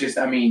it was just,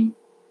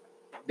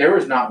 there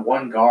was not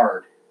one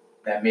guard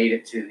that made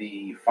it to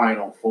the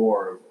Final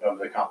Four of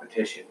the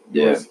competition.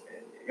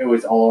 It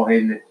was all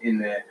in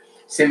the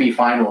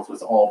semifinals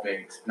was all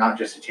bigs, not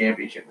just a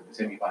championship, but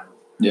the semifinals.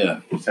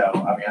 Yeah. So,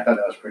 I thought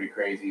that was pretty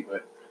crazy,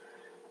 but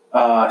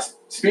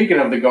speaking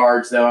of the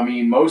guards, though,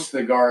 most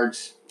of the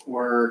guards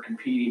were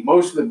competing.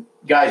 Most of the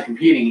guys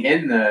competing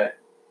in the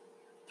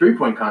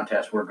 3-point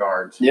contest were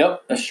guards.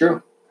 Yep, that's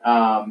true.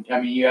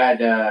 You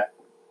had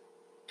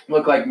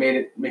looked like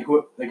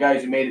the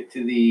guys who made it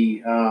to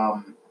the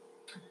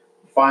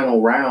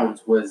final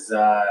rounds was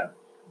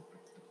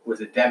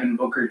it Devin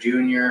Booker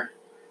Jr.,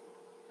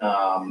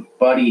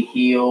 Buddy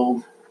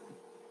Hield,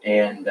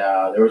 and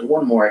there was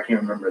one more. I can't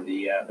remember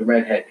the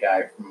redhead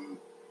guy from.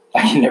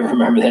 I can never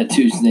remember that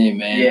dude's name,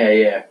 man.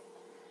 Yeah.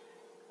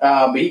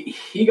 But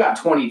he got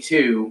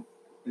 22,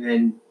 and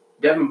then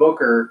Devin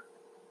Booker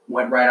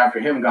went right after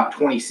him and got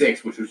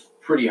 26, which was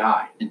pretty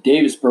high. And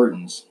Davis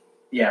Bertans.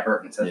 Yeah,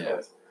 Bertans, that's what it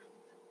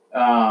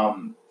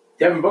was.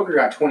 Devin Booker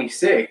got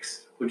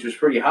 26, which was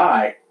pretty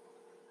high,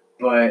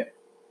 but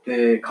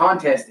the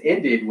contest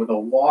ended with a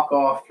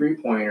walk-off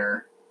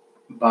 3-pointer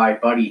by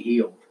Buddy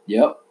Hield.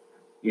 Yep.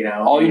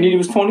 All you needed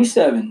was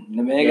 27.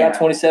 The man got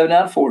 27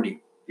 out of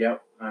 40.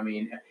 Yep.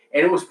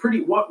 And it was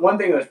one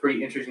thing that was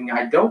pretty interesting.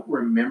 I don't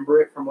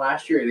remember it from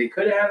last year. They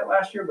could have had it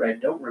last year, but I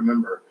don't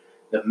remember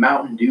the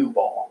Mountain Dew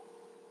ball.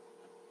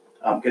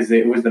 Because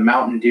it was the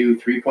Mountain Dew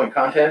 3-point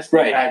contest.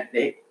 Right.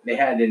 They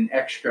had an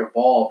extra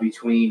ball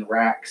between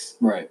racks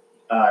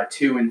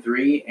 2 and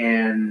 3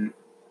 and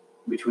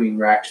between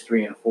racks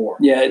 3 and 4.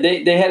 Yeah,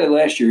 they had it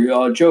last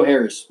year. Joe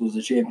Harris was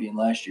the champion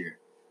last year.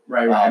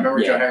 Right. I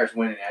remember Joe Harris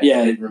winning. I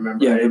didn't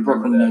remember. Yeah, the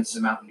Brooklyn Nets.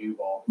 The Mountain Dew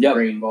ball. The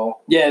green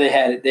ball. Yeah, they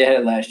had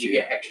it last year. You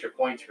get extra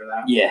points for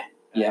that. Yeah.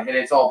 And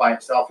it's all by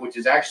itself, which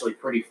is actually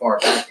pretty far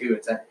back too.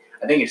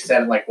 I think it's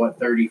set at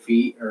 30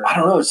 feet or I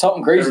don't know. It's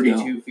something crazy.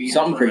 32 feet.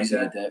 Something crazy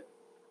like that.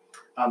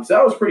 So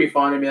that was pretty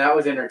fun. That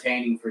was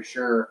entertaining for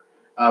sure.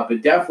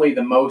 But definitely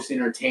the most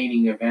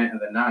entertaining event of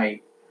the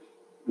night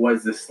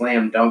was the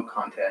slam dunk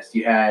contest.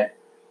 You had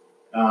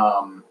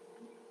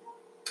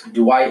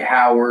Dwight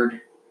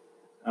Howard,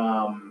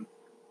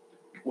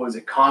 was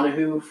it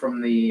Conahu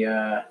from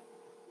the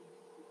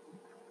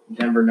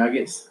Denver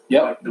Nuggets?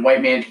 Yep. The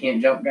white man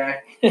can't jump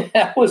guy.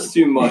 That was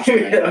too much,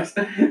 man.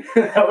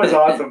 that was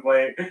awesome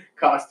play.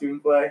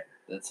 Costume play.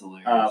 That's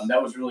hilarious.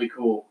 That was really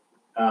cool.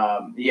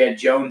 You had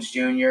Jones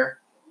Jr.,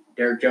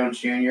 Derek Jones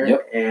Jr.,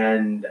 Yep.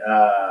 and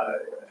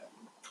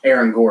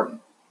Aaron Gordon.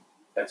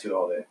 That's who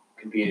all they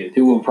competed.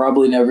 Who we'll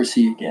probably never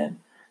see again.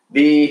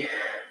 The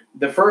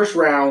first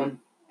round,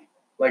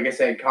 like I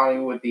said, Connie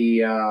with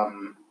the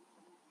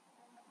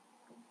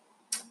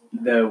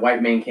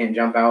white man can't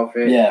jump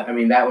outfit. Yeah. I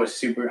mean, that was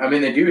super. I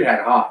mean, the dude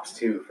had hops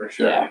too, for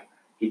sure. Yeah.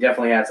 He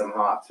definitely had some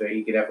hops, so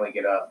he could definitely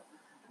get up.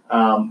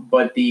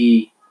 But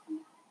the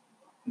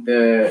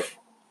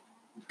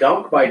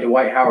dunk by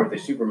Dwight Howard, the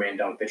Superman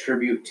dunk, the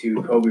tribute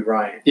to Kobe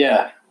Bryant.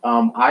 Yeah.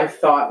 I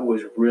thought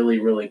was really,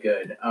 really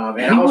good. And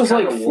he I was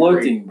like worried.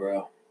 floating,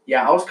 bro.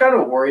 Yeah, I was kind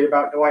of worried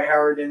about Dwight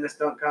Howard in this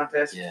dunk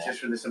contest, just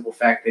for the simple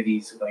fact that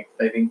he's like,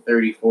 I think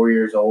 34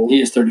 years old. He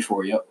is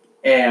 34. Yep.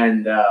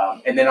 And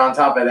then on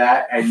top of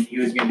that, and he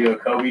was going to do a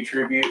Kobe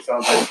tribute,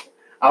 so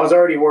I was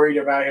already worried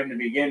about him to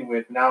begin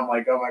with. Now I'm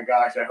like, oh my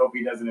gosh, I hope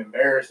he doesn't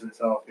embarrass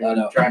himself. I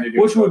know. Trying to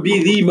do which would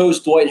be the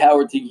most Dwight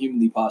Howard thing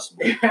humanly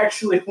possible. It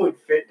actually would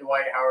fit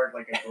Dwight Howard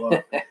like a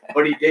glove,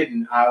 but he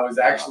didn't. I was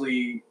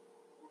actually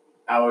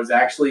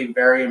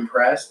very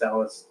impressed. I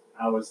was.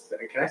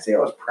 Can I say I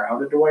was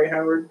proud of Dwight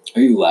Howard?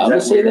 Are you allowed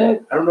to say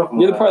that? I don't know if I'm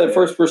You're allowed probably to the say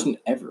first person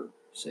ever.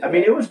 I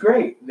mean, it was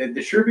great.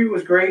 The tribute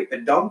was great. The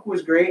dunk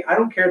was great. I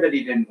don't care that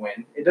he didn't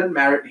win. It doesn't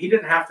matter. He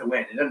didn't have to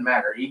win. It doesn't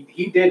matter.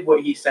 He did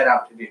what he set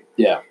out to do.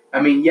 Yeah. I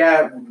mean,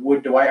 yeah,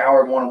 would Dwight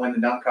Howard want to win the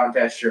dunk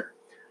contest? Sure.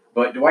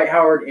 But Dwight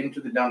Howard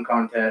into the dunk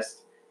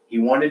contest, he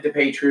wanted to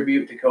pay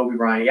tribute to Kobe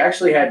Bryant. He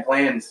actually had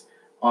plans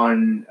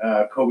on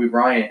Kobe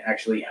Bryant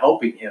actually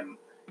helping him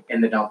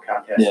in the dunk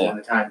contest when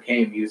the time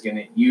came. He was going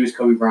to use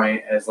Kobe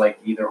Bryant as like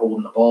either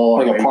holding the ball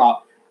like or a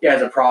prop. Yeah,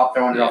 as a prop,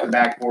 throwing it off the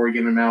backboard,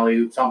 giving him an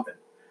alley-oop, something.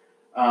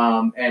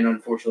 And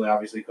unfortunately,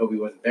 obviously, Kobe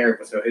wasn't there,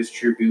 but so his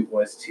tribute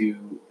was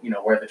to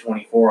wear the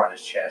 24 on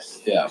his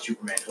chest, the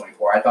Superman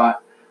 24. I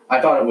thought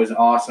it was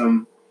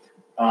awesome.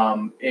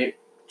 It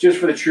just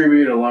for the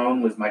tribute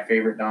alone was my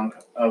favorite dunk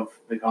of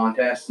the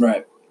contest.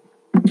 Right.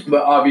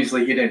 But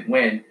obviously, he didn't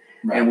win,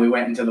 and we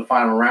went into the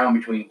final round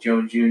between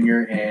Jones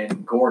Jr.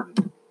 and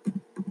Gordon.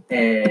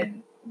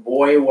 And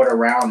boy, what a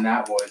round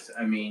that was!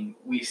 I mean,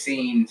 we've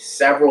seen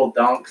several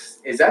dunks.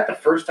 Is that the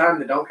first time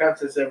the dunk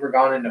contest has ever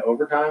gone into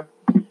overtime?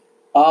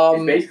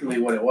 It's basically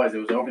what it was. It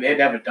was over. They had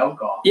to have a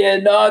dunk off. Yeah,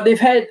 no, they've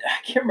had.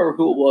 I can't remember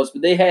who it was,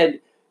 but they had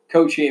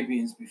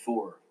co-champions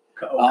before.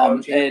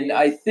 Co-champions? And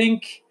I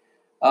think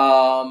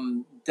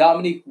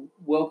Dominique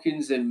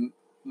Wilkins and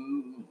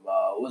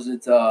was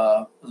it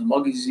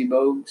Muggsy Z.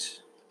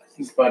 Bogues? I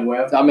think Spud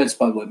Webb. I meant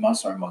Spud Webb. I'm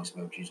sorry, Muggsy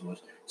Bogues. Jesus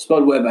was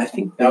Spud Webb. I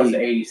think that was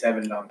the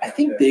 '87 dunk. I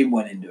think they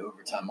went into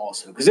overtime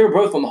also because they were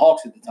both on the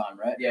Hawks at the time,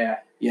 right? Yeah.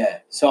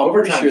 Yeah. So I'm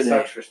overtime pretty sure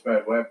sucks for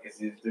Spud Webb because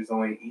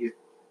he's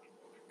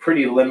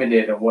pretty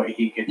limited of what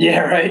he could do.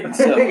 Yeah, right.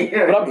 So,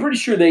 but I'm pretty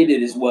sure they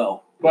did as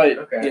well.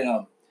 But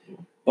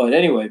but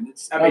anyway,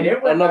 it's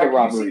another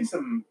robbery.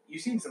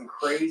 You've seen some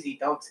crazy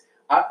dunks.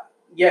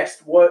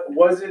 Yes. What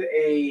was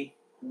it?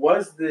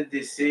 Was the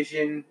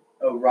decision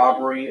a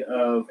robbery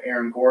of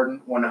Aaron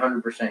Gordon?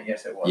 100%.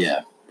 Yes, it was.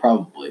 Yeah,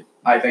 probably.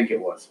 I think it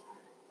was.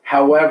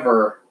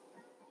 However,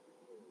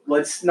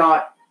 let's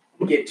not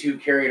get too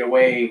carried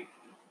away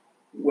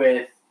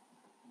with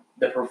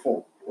the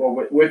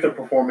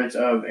performance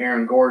of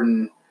Aaron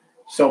Gordon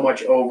so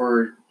much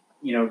over,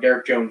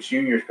 Derek Jones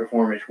Jr.'s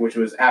performance, which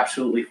was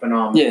absolutely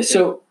phenomenal. Yeah,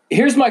 so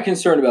here's my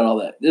concern about all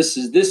that. This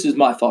is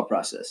my thought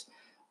process.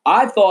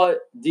 I thought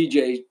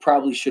DJ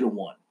probably should have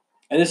won.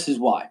 And this is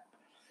why.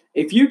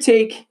 If you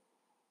take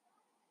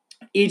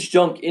each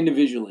dunk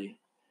individually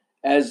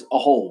as a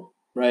whole,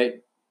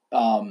 right,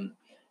 then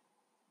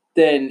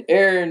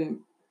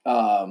Aaron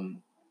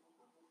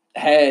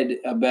had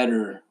a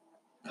better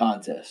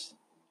contest.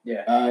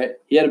 Yeah. All right.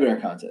 He had a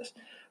better contest.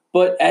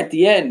 But at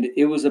the end,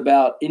 it was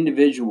about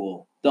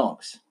individual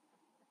dunks.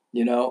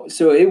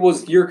 So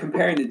you're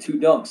comparing the two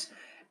dunks.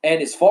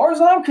 And as far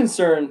as I'm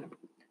concerned,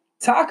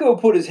 Taco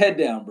put his head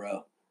down,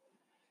 bro.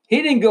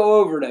 He didn't go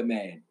over that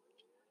man.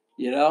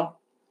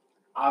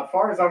 As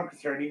far as I'm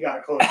concerned, he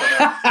got close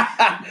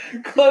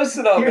enough. Close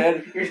enough,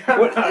 man.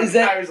 What is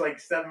that? Guy was like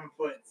 7'6".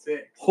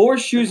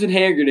 Horseshoes and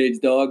hand grenades,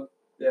 dog.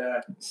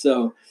 Yeah.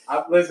 So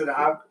I'm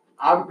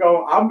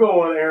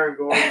going with Aaron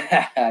Gordon.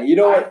 You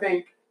know what?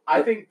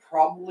 I think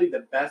probably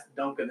the best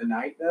dunk of the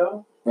night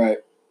though. Right.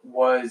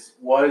 Was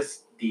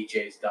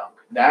DJ's dunk.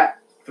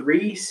 That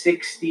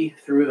 360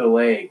 through the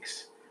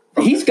legs.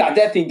 He's got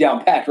that thing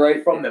down packed,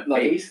 right? From the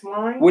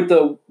baseline? With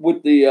the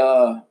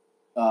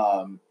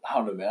I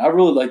don't know, man. I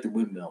really like the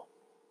windmill.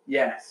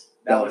 Yes.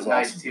 That was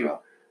nice awesome, too. Bro.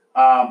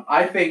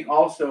 I think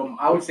also,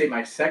 I would say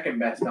my second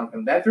best dunk,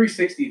 that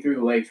 360 through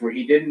the legs where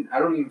he didn't, I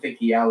don't even think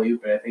he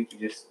alley-ooped it. I think he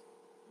just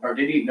or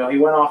did he? No, he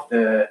went off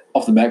the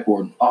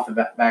backboard. Off the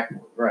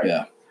backboard, right?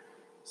 Yeah.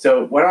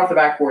 So went off the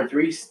backboard,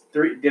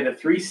 did a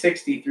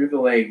 360 through the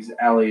legs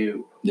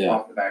alley-oop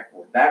off the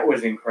backboard. That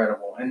was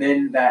incredible. And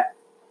then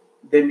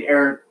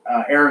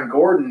Aaron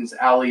Gordon's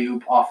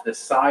alley-oop off the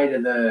side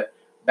of the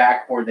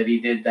backboard that he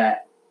did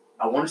that.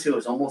 I want to say it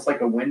was almost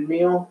like a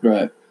windmill,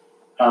 right?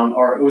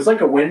 Or it was like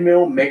a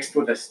windmill mixed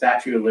with a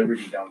Statue of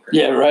Liberty dunker.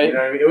 Yeah, right. You know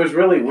what I mean? It was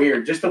really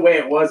weird. Just the way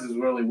it was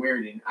really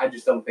weird, and I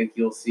just don't think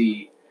you'll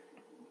see.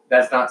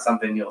 That's not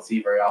something you'll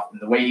see very often.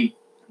 The way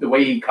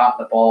he caught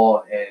the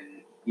ball and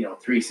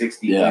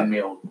 360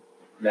 windmill,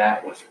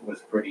 that was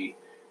pretty.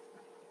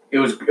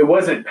 It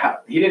wasn't.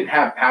 He didn't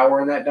have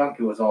power in that dunk.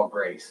 It was all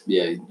grace.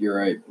 Yeah, you're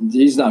right.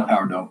 He's not a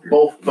power dunker.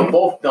 Both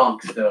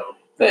dunks though.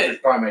 Those are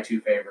probably my two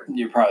favorites.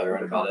 You're probably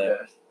right about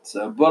that.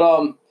 So, but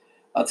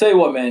I'll tell you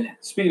what, man.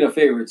 Speaking of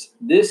favorites,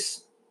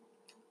 this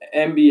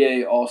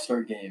NBA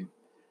All-Star game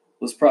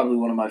was probably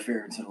one of my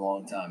favorites in a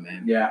long time,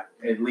 man. Yeah,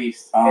 at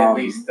least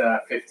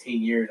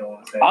 15 years, I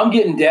want to say. I'm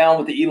getting down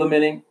with the Elam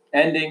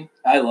ending.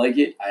 I like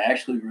it. I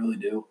actually really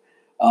do.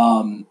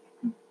 Can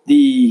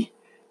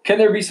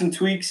there be some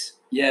tweaks?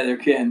 Yeah, there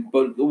can.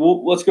 But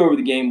let's go over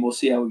the game. We'll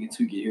see how we can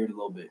tweak it here in a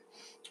little bit.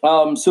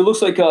 So it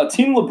looks like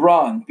Team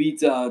LeBron beat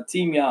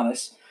Team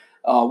Giannis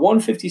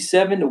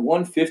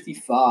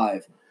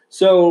 157-155.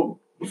 So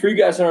for you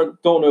guys that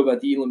don't know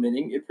about the Elam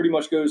inning, it pretty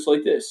much goes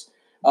like this.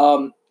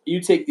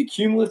 You take the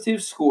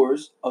cumulative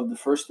scores of the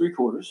first three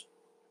quarters,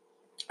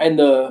 and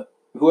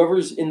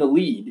whoever's in the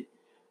lead,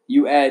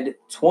 you add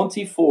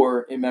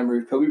 24 in memory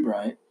of Kobe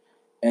Bryant,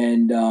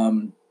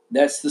 and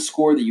that's the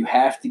score that you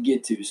have to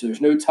get to. So there's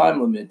no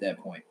time limit at that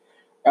point.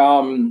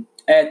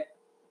 At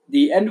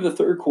the end of the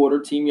third quarter,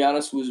 Team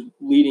Giannis was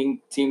leading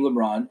Team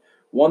LeBron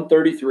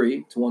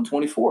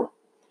 133-124.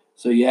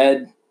 So you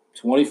had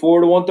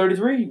 24 to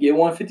 133, you get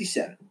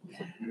 157,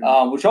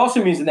 which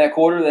also means in that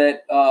quarter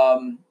that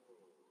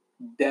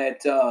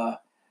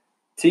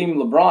Team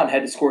LeBron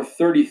had to score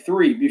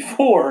 33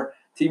 before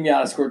Team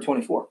Giannis scored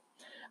 24.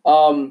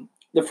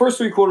 The first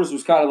three quarters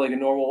was kind of like a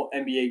normal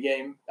NBA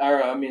game.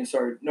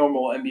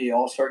 Normal NBA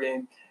All-Star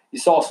game. You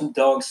saw some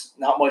dunks,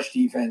 not much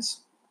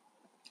defense.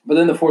 But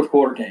then the fourth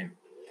quarter came,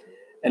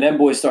 and them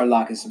boys started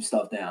locking some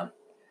stuff down.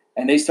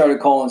 And they started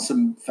calling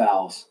some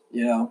fouls,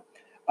 The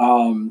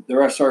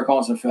refs started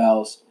calling some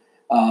fouls.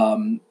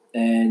 And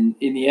in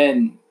the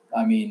end,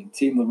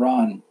 Team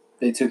LeBron,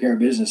 they took care of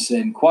business.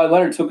 And Kawhi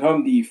Leonard took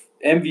home the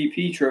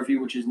MVP trophy,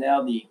 which is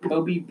now the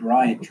Kobe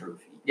Bryant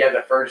trophy. Yeah,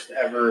 the first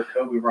ever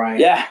Kobe Bryant.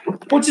 Yeah,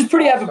 which is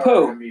pretty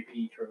apropos.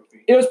 MVP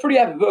trophy. It was pretty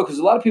apropos because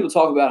a lot of people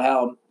talk about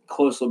how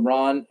close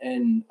LeBron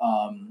and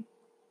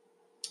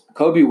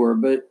Kobe were,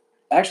 but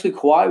actually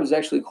Kawhi was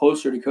actually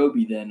closer to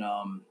Kobe than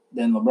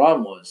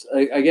LeBron was.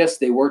 I guess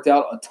they worked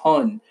out a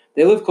ton.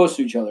 They lived close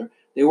to each other.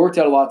 They worked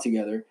out a lot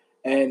together.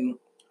 And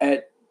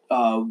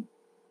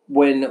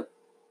when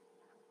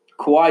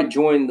Kawhi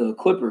joined the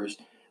Clippers,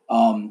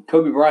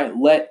 Kobe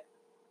Bryant let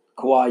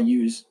Kawhi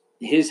use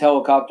his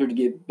helicopter to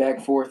get back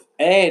and forth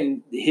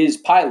and his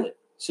pilot.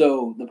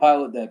 So the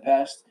pilot that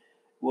passed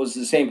was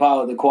the same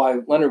pilot that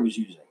Kawhi Leonard was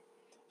using.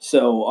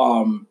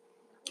 So,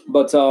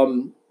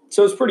 so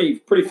it's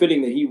pretty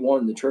fitting that he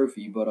won the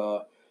trophy.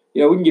 But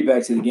we can get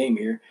back to the game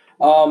here.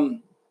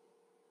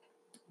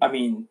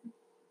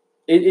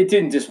 It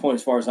didn't disappoint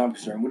as far as I'm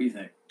concerned. What do you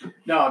think?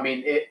 No,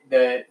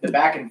 the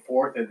back and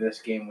forth of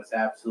this game was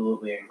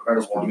absolutely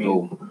incredible.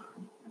 Cool.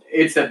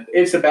 It's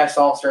the best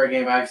All-Star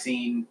game I've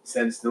seen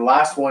since the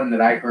last one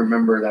that I can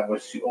remember that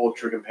was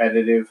ultra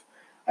competitive.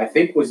 I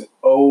think was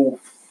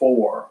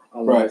 2004. I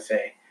want to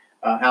say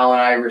Allen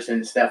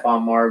Iverson,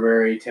 Stephon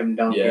Marbury, Tim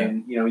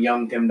Duncan.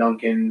 Young Tim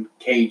Duncan,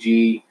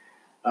 KG.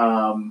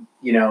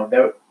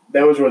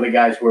 Those were the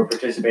guys who were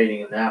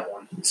participating in that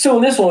one. So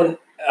in this one,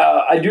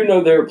 I do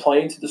know they were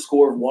playing to the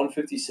score of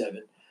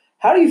 157.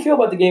 How do you feel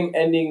about the game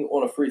ending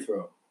on a free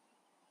throw?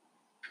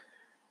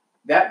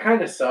 That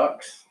kind of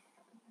sucks.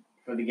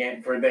 For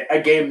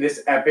a game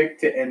this epic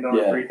to end on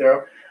a free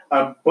throw,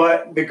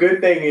 but the good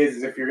thing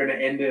is if you're going to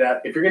end it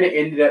at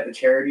the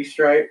charity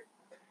stripe,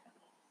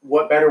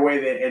 what better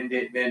way to end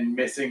it than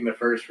missing the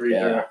first free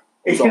throw?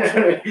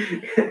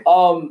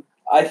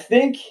 I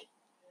think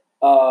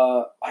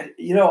I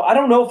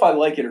don't know if I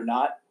like it or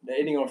not, the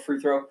ending on a free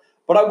throw,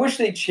 but I wish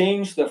they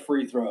changed the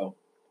free throw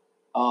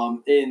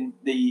in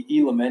the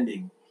Elam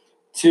ending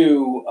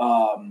to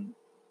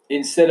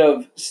instead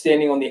of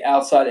standing on the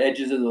outside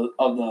edges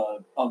of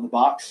the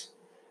box.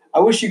 I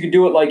wish you could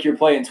do it like you're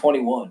playing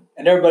 21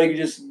 and everybody could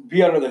just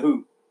be under the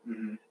hoop,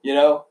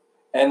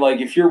 and like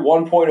if you're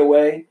 1 point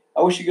away,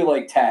 I wish you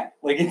could tap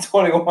like in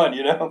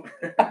 21,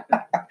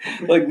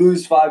 like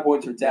lose 5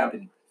 points for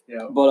tapping.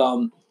 Yeah.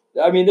 But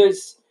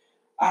there's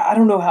I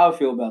don't know how I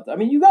feel about that.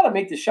 You got to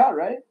make the shot,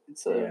 right?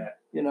 It's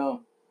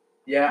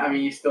Yeah,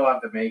 you still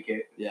have to make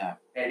it. Yeah.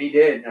 And he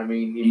did.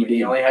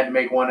 He only had to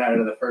make one out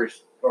of the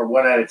first, or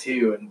one out of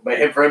two.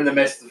 But for him to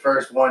miss the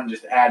first one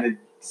just added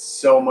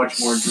so much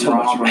more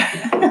drama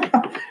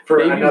for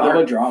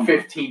another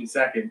 15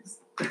 seconds.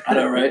 I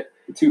know, right?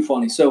 Too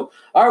funny. So,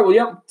 all right, well,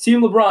 yep,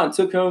 Team LeBron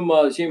took home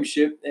the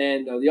championship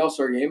and the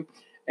All-Star game,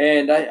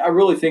 and I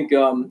really think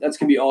that's going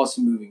to be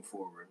awesome moving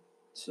forward.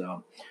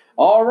 So,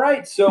 all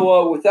right,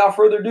 so without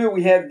further ado,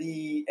 we have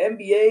the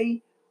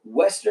NBA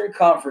Western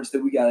Conference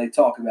that we got to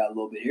talk about a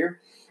little bit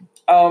here.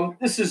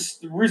 This is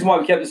the reason why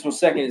we kept this one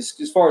second. Is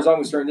as far as I'm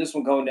concerned, this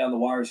one going down the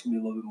wire is going to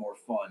be a little bit more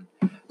fun.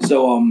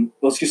 So,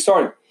 let's get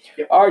started.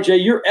 Yep. All right, Jay,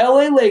 your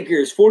LA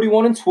Lakers,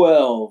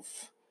 41-12,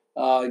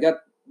 got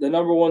the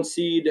number one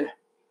seed.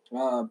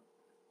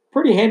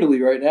 Pretty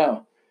handily right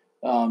now.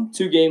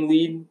 2-game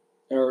lead,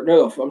 or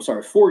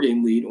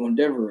 4-game lead on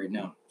Denver right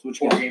now. So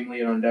what you got? 4-game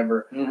lead on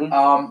Denver.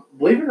 Mm-hmm.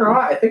 Believe it or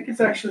not, I think it's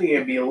actually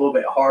going to be a little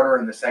bit harder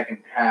in the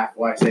second half.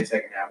 Well, I say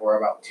second half, we're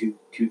about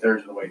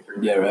two-thirds of the way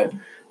through. Yeah, right.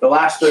 The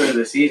last third of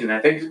the season, I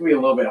think it's going to be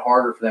a little bit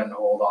harder for them to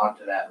hold on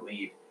to that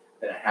lead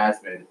than it has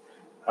been.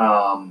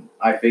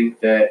 I think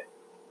that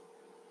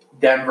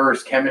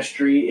Denver's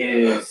chemistry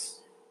is,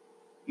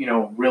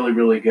 really,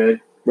 really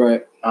good.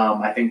 Right.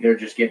 I think they're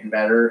just getting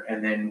better.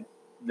 And then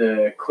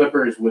the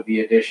Clippers, with the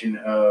addition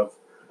of,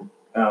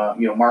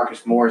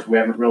 Marcus Morris, we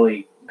haven't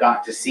really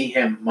got to see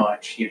him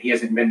much. He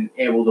hasn't been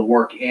able to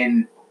work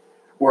in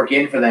for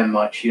them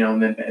much.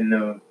 And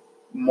the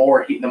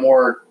more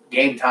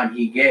game time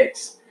he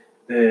gets,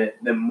 the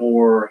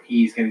more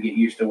he's going to get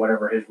used to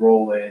whatever his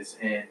role is,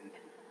 and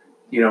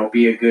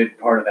be a good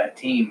part of that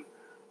team.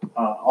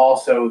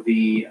 Also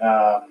the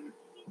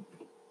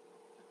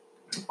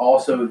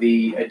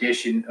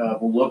addition of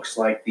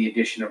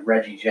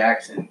Reggie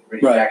Jackson.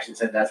 Reggie Jackson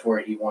said that's where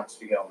he wants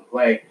to go and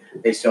play.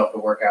 They still have to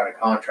work out a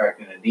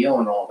contract and a deal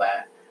and all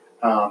that,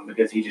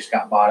 because he just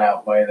got bought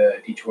out by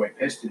the Detroit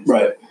Pistons.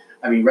 Right.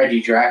 But,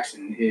 Reggie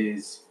Jackson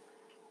is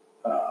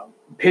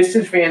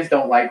Pistons fans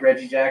don't like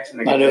Reggie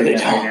Jackson. I know they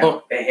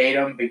don't. They hate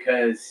him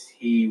because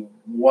he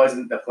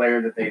wasn't the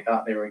player that they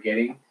thought they were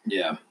getting.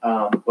 Yeah.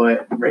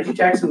 But Reggie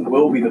Jackson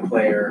will be the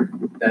player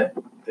that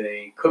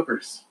the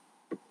Clippers.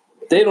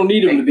 They don't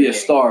need him to be a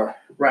star.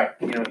 Right.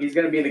 He's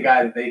going to be the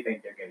guy that they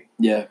think they're getting.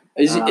 Yeah.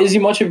 Is he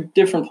much of a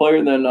different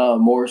player than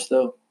Morris,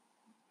 though?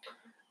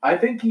 I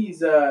think he's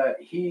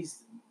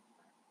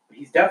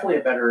definitely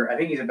a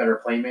better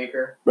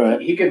playmaker.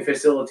 Right. He can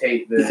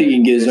facilitate the. You think he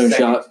can get his own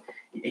shot?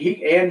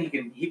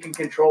 He can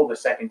control the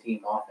second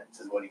team offense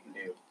is what he can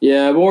do.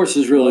 Yeah, Morris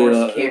is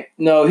really can't.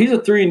 No, he's a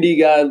 3-and-D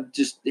guy,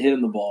 just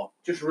hitting the ball.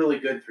 Just really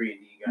good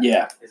 3-and-D guy.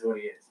 Yeah. Is what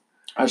he is.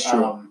 That's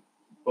true.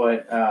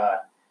 But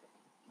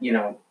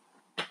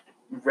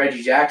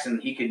Reggie Jackson,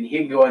 he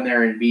can go in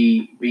there and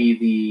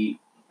he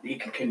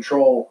can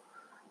control.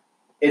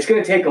 It's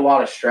going to take a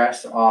lot of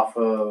stress off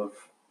of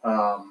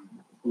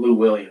Lou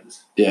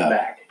Williams. Yeah.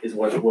 Back is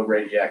what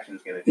Reggie Jackson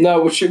is going to do.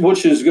 No, which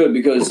is good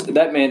because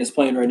that man is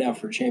playing right now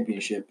for a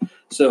championship.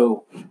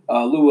 So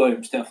Lou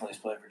Williams definitely is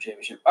playing for a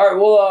championship. All right,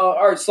 well,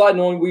 all right.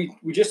 Sliding on, we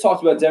just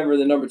talked about Denver,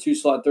 the number 2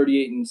 slot,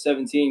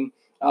 38-17.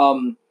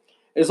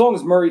 As long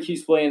as Murray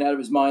keeps playing out of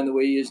his mind the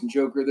way he is in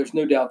Joker, there's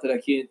no doubt that I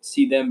can't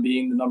see them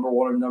being the number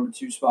 1 or number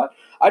 2 spot.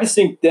 I just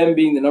think them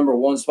being the number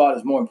 1 spot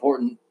is more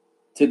important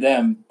to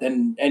them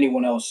than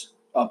anyone else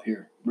up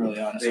here,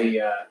 really, honestly.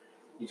 You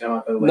talking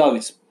about the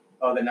Nuggets.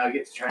 Oh, the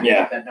Nuggets trying to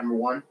get that number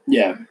 1?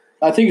 Yeah.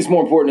 I think it's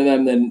more important to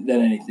them than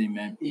anything,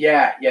 man.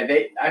 Yeah.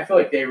 I feel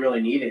like they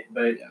really need it,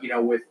 but,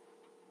 with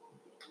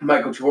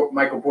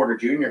Michael Porter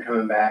Jr.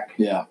 coming back,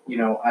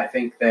 I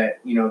think that,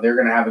 they're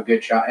going to have a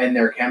good shot, and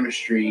their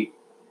chemistry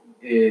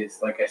is,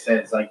 like I said,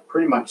 it's like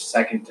pretty much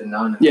second to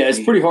none. Yeah, it's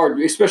pretty hard,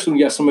 especially when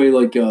you got somebody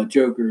like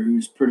Joker,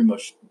 who's pretty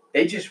much.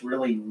 They just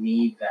really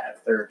need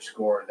that third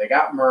scorer. They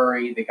got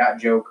Murray, they got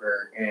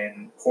Joker,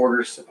 and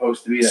Porter's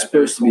supposed to be that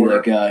third scorer.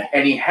 Be that guy,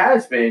 and he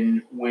has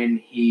been when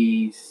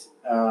he's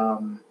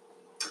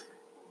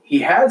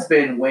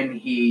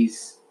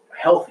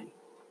healthy.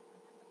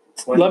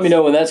 Let me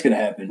know when that's going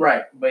to happen.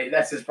 Right, but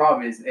that's his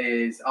problem.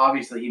 Is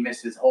obviously he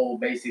missed his whole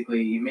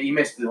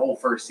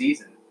first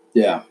season.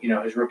 Yeah.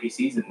 His rookie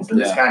season. So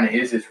this kind of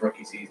is his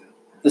rookie season.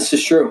 This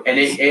is true. And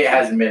it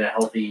hasn't been a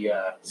healthy,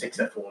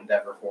 successful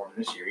endeavor for him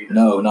this year either.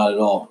 No, not at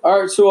all.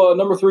 All right, so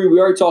number 3, we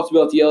already talked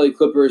about the LA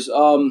Clippers.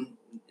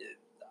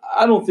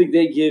 I don't think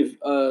they give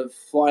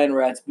flying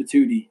rats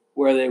patootie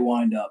where they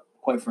wind up,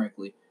 quite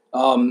frankly.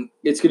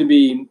 It's going to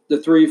be the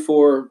 3,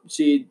 4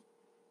 seed,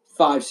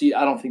 5 seed.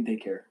 I don't think they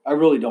care. I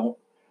really don't.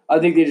 I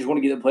think they just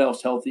want to get the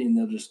playoffs healthy, and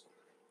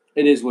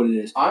it is what it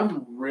is.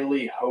 I'm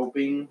really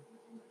hoping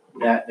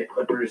that the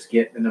Clippers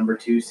get the number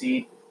 2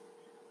 seed.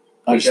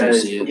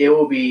 Because it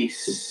will be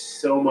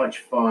so much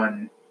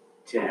fun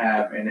to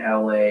have an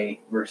LA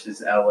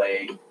versus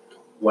LA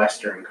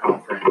Western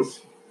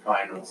Conference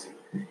Finals.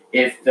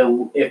 If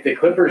the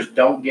Clippers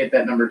don't get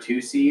that number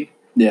 2 seed,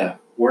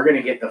 we're going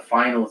to get the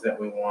finals that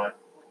we want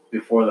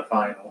before the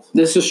finals.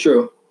 This is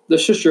true.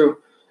 But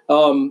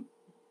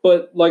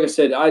like I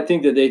said, I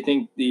think that they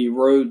think the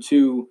road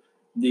to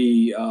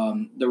the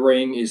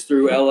ring is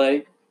through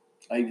LA,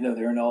 even though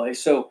they're in LA.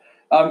 So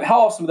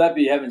how awesome would that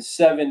be, having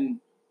 7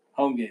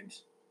 home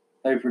games?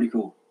 That'd be pretty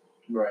cool.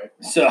 Right.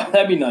 So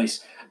that'd be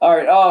nice. All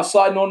right.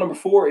 Sliding on, number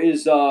 4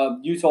 is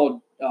Utah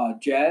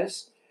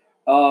Jazz.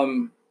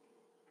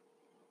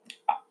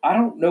 I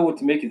don't know what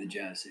to make of the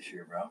Jazz this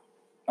year, bro.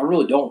 I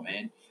really don't,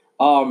 man.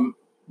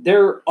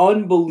 They're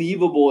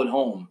unbelievable at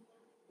home.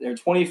 They're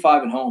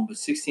 25 at home, but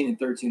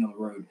 16-13 on the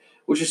road,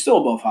 which is still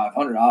above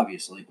 500,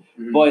 obviously.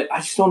 Mhm. But I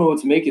just don't know what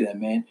to make of them,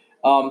 man.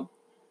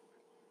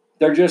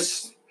 They're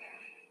just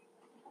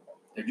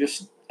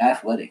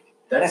athletic.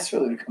 That's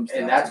really what it comes down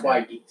to. And that's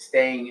why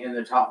staying in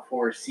the top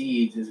 4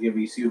 seeds is going to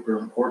be super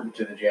important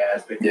to the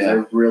Jazz because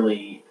they're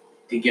really,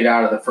 to get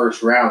out of the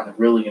first round, they're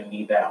really going to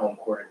need that home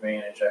court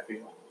advantage, I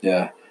feel.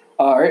 Yeah.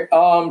 All right.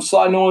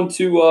 Sliding on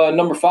to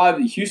number 5,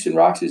 the Houston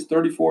Rockets,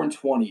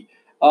 34-20.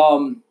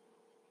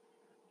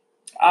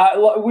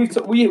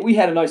 We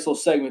had a nice little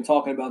segment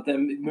talking about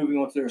them moving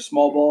on to their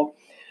small ball.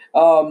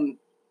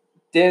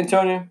 Dan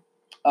Antonio,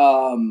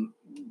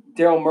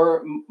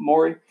 Daryl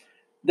Morey,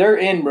 they're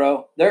in,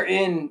 bro. They're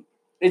in.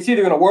 It's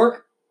either going to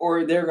work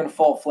or they're going to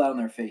fall flat on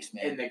their face,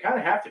 man. And they kind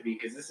of have to be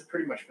because this is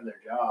pretty much for their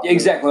job.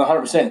 Exactly,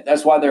 100%.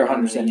 That's why they're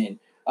 100% in.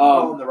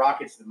 Calling the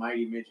Rockets the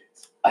Mighty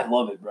Midgets. I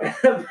love it, bro.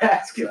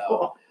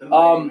 Basketball.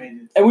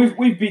 And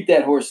we've beat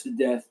that horse to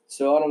death,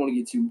 so I don't want to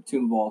get too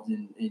involved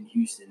in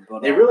Houston.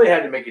 But they really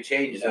had to make a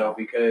change though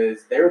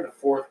because they were the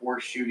 4th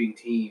worst shooting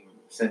team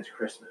since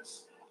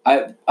Christmas.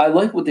 I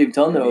like what they've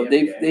done though.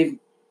 They've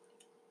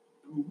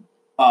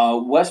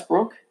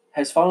Westbrook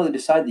has finally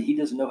decided that he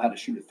doesn't know how to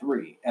shoot a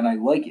 3, and I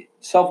like it.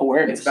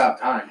 Self-awareness. It's about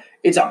time.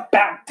 It's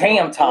about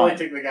damn time. It only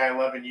took the guy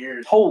 11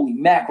 years. Holy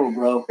mackerel,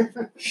 bro.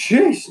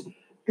 Jeez.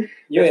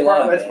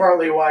 That's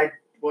partly why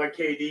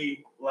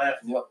KD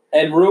left. Yep.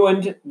 And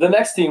ruined the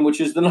next team,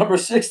 which is the number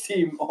 6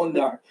 team on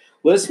our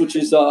list, which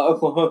is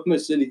Oklahoma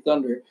City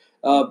Thunder.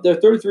 They're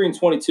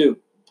 33-22.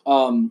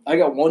 I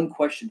got one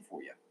question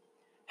for you.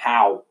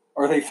 How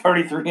are they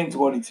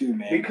 33-22,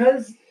 man?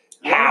 Because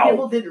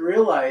people didn't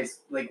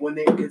realize, like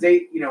because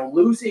they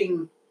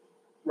losing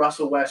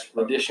Russell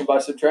Westbrook. Addition by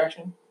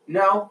subtraction?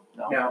 No.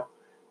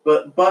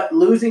 But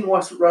losing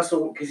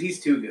Russell because he's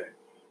too good.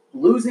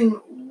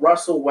 Losing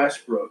Russell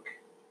Westbrook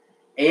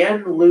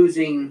and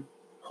losing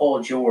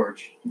Paul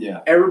George. Yeah.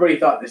 Everybody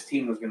thought this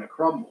team was going to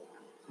crumble,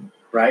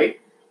 right?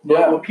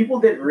 But what people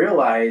didn't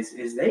realize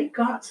is they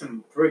got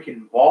some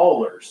freaking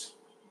ballers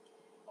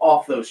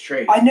off those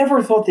trades. I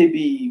never thought they'd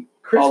be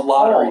Chris a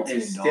lottery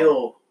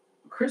Paul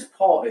Chris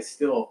Paul is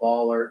still a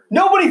baller.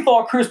 Nobody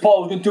thought Chris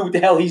Paul was going to do what the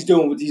hell he's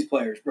doing with these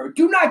players, bro.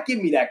 Do not give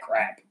me that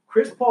crap.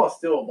 Chris Paul is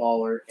still a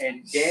baller,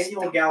 and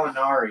Daniel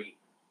Gallinari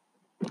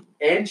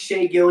and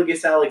Shai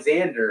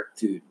Gilgeous-Alexander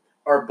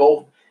are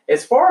both,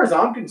 as far as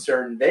I'm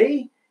concerned,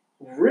 they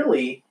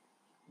really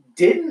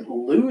didn't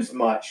lose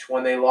much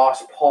when they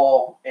lost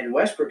Paul and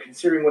Westbrook,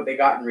 considering what they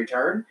got in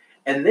return.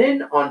 And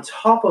then on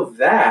top of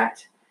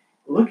that,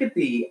 look at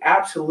the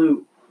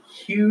absolute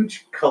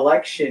huge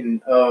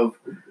collection of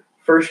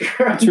first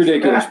round. It's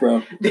ridiculous,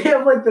 bro. They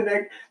have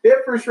they have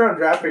first round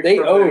draft picks. They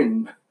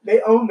own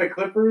the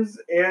Clippers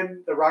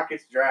and the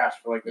Rockets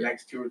draft for the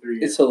next 2 or 3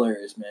 years. It's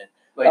hilarious, man.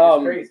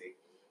 It's crazy.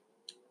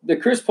 The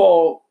Chris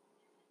Paul,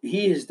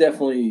 he has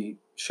definitely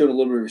showed a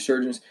little bit of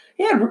resurgence.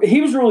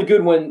 He was really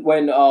good when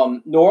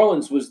New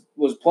Orleans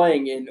was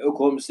playing in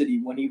Oklahoma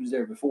City when he was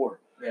there before.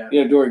 Yeah.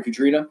 During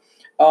Katrina.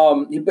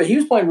 But he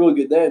was playing really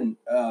good then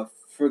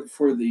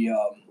for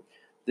the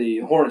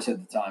Hornets at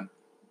the time.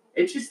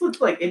 It just looked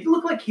like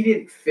he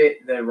didn't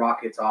fit the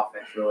Rockets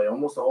offense really.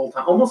 Almost the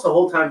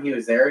whole time he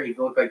was there, he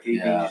looked like he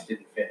just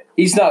didn't fit.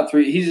 He's not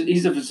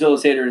he's a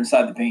facilitator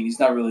inside the paint. He's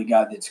not really a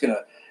guy that's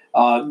gonna.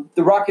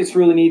 The Rockets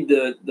really need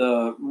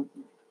the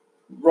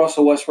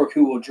Russell Westbrook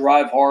who will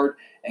drive hard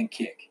and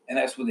kick, and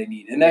that's what they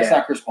need. And that's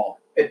not Chris Paul.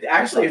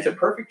 It's a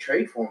perfect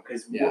trade for him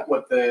because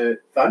what the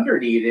Thunder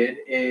needed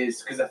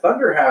is because the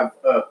Thunder have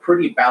a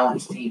pretty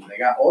balanced team. They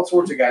got all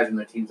sorts of guys in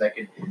their teams they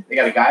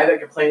got a guy that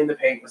can play in the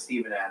paint with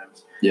Steven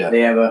Adams. Yeah.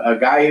 They have a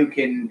guy who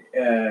can,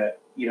 a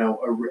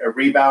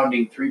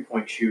rebounding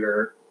 3-point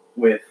shooter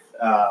with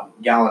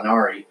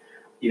Gallinari.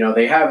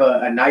 They have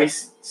a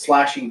nice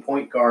slashing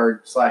point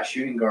guard /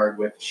 shooting guard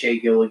with Shai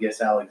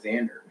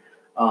Gilgeous-Alexander.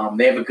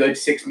 They have a good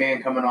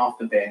 6-man coming off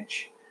the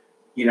bench.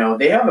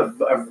 They have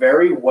a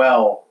very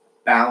well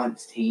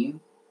balanced team,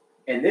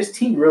 and this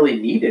team really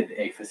needed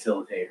a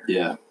facilitator.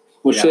 Yeah,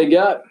 which they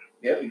got.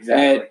 Yeah,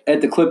 exactly. At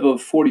the clip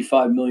of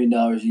 $45 million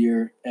a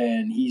year,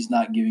 and he's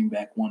not giving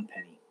back one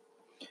penny.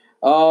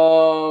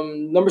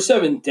 Number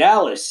 7,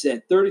 Dallas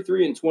at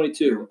 33-22.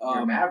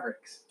 Your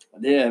Mavericks.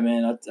 Yeah,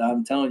 man,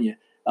 I'm telling you,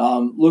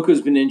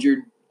 Luka's been injured.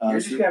 You're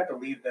just gonna have to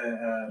leave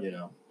the.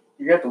 You're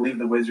gonna have to leave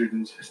the Wizards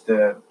and just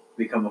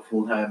become a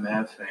full-time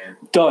Mavs fan.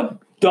 Done.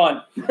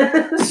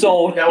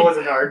 Sold. That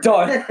wasn't hard.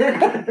 Done.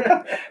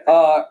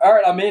 All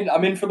right,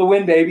 I'm in for the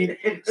win, baby.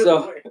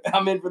 So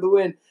I'm in for the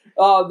win.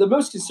 The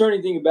most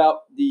concerning thing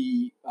about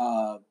the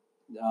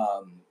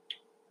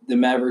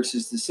Mavericks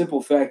is the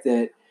simple fact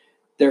that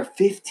they're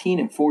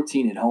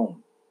 15-14 at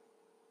home,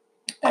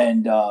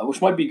 and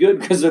which might be good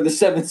because they're the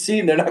 7th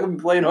seed. And they're not going to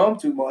be playing home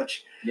too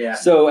much. Yeah.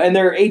 So and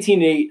they're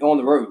 18-8 on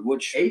the road,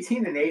 which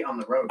 18-8 on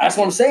the road. That's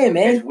what I'm saying,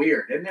 man. It's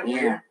weird, isn't it?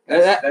 Yeah.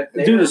 Weird.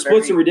 Dude, the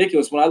splits are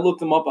ridiculous. When I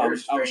looked them up, I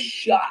was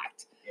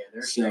shocked. Yeah,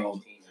 they're a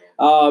strange team,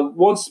 man.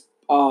 Once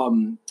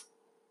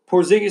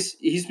Porzingis,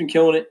 he's been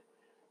killing it.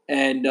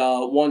 And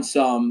once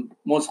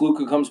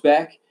Luka comes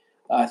back,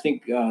 I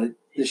think the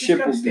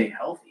ship will stay be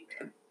healthy,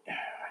 man. I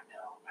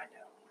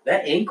know.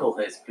 That ankle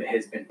has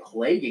been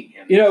plaguing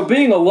him.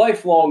 Being a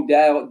lifelong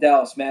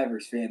Dallas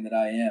Mavericks fan that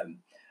I am,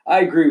 I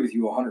agree with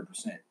you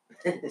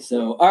 100%.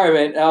 So, all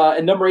right, man.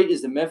 And number 8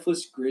 is the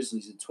Memphis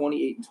Grizzlies at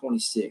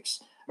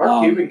 28-26.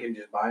 Mark Cuban can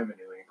just buy him a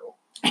new ankle.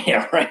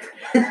 Yeah, right.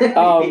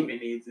 He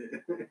needs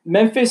it.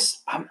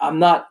 Memphis, I'm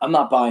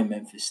not buying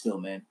Memphis still,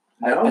 man.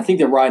 No? I think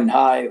they're riding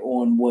high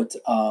on what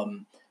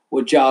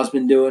Ja's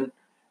been doing.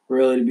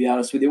 Really, to be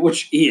honest with you,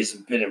 which he has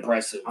been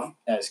impressive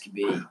as can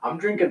be. I'm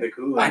drinking the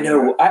Kool-Aid. I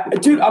know,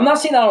 dude. I'm not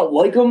saying I don't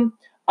like him.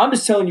 I'm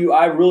just telling you,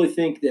 I really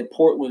think that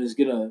Portland is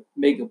gonna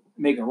make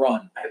a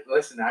run.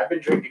 Listen, I've been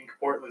drinking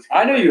Portland's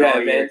I know you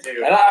have, man,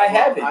 too. and I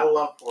haven't. I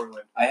love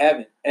Portland. I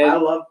haven't. And I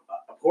love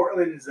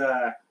Portland's.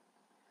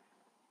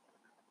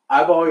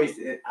 I've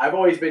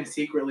always been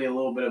secretly a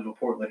little bit of a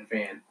Portland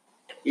fan,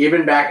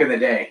 even back in the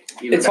day.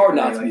 It's hard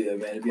not to be though,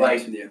 man. To be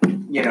honest with you,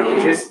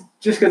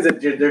 just because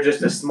they're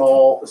just a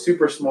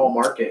super small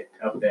market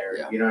up there.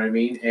 Yeah. You know what I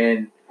mean?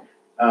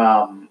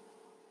 And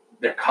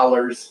their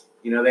colors,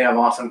 they have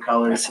awesome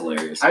colors. That's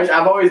hilarious.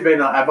 I've always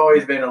been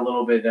a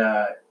little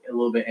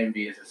bit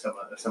envious of some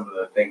of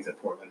the things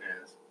that Portland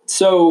has.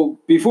 So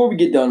before we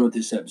get done with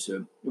this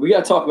episode, we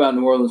got to talk about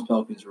New Orleans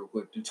Pelicans real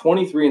quick. They're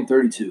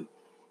 23-32.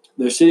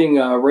 They're sitting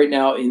right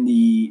now in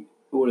the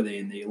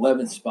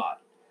 11th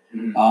spot.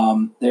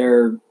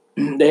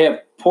 Mm-hmm. They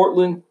have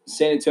Portland,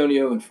 San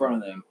Antonio in front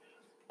of them,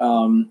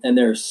 and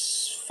they're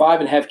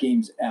 5.5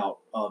 games out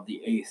of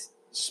the 8th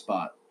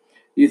spot.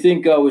 Do you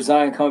think with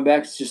Zion coming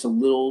back, it's just a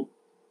little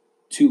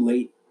too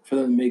late for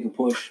them to make a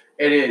push?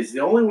 It is.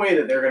 The only way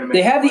that they're going to make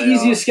they have the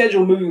easiest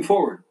schedule moving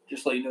forward.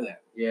 Just let you know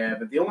that. Yeah,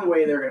 but the only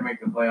way they're going to make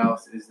the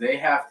playoffs is they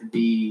have to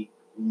be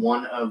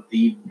one of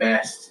the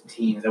best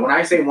teams. And when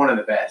I say one of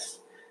the best,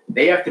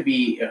 they have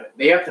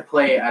to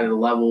play at a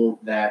level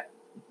that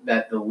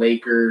the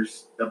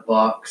Lakers, the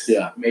Bucks,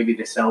 maybe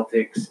the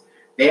Celtics,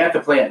 they have to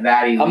play at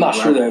that elite I'm not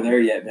sure level they're there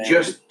yet, man.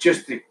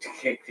 Just to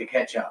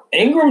catch up.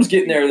 Ingram's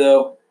getting there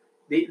though.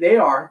 They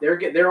are.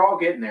 They're all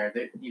getting there.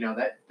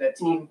 That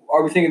team.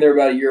 Are we thinking they're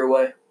about a year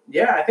away?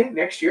 Yeah, I think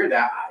next year,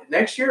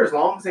 as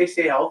long as they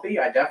stay healthy,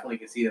 I definitely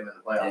can see them in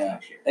the playoffs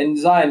next year. And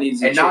Zion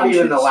needs, and not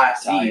even the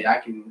last seed. I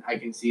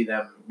can see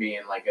them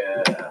being like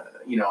a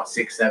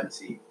 6-7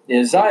 seed.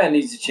 Yeah, Zion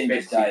needs to change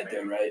his diet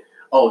though, right?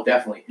 Oh,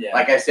 definitely. Yeah.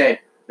 Like I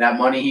said, that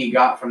money he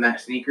got from that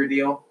sneaker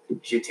deal, he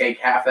should take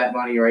half that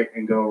money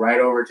and go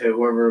right over to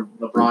whoever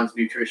LeBron's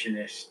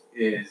nutritionist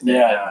is.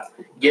 Yeah.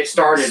 Get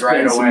started Spend right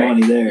away. Some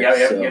money there.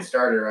 Yeah, get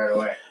started right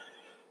away.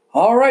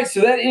 All right,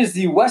 so that is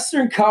the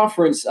Western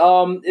Conference.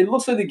 It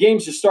looks like the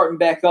games are starting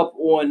back up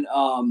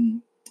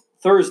on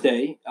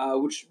Thursday,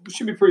 which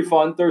should be pretty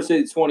fun.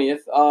 Thursday the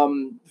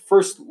 20th.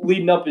 First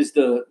leading up is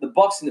the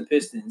Bucks and the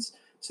Pistons,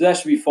 so that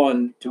should be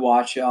fun to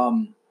watch.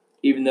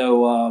 Even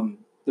though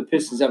the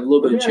Pistons have a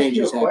little bit of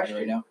changes happening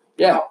right now.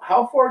 Yeah.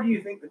 How far do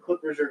you think the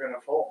Clippers are going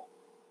to fall?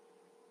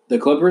 The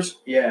Clippers?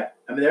 Yeah,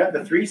 I mean they're at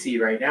the 3 seed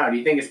right now. Do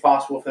you think it's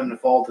possible for them to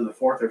fall to the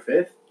 4th or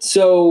 5th?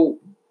 So.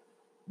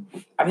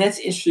 I mean, that's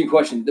an interesting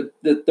question.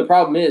 The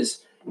problem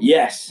is,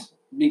 yes,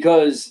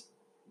 because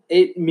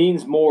it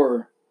means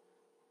more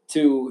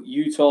to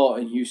Utah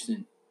and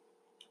Houston,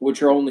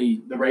 which are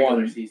only the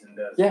regular season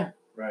does. Yeah,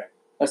 right.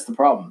 That's the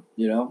problem,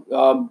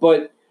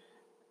 But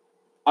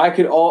I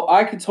could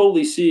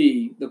totally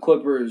see the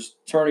Clippers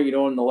turning it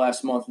on in the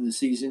last month of the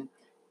season,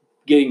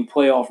 getting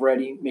playoff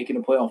ready, making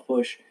a playoff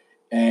push,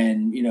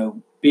 and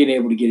being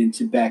able to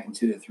get back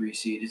into the 3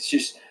 seed. It's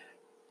just.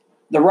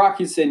 The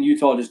Rockets and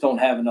Utah just don't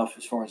have enough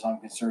as far as I'm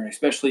concerned,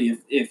 especially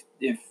if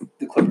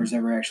the Clippers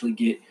ever actually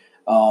get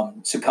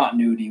some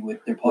continuity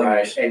with their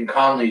players. Right, and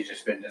Conley's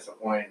just been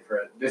disappointing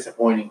for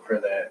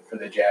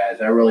the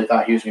Jazz. I really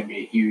thought he was going to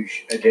be a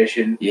huge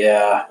addition.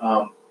 Yeah.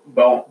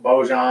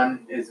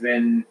 Bojan has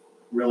been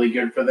really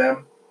good for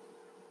them.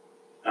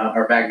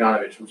 Or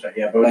Bogdanović, I'm sorry.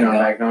 Yeah,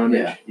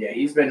 Bogdanović. Yeah,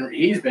 he's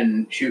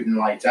been shooting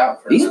lights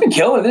out for them. He's been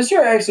killing. This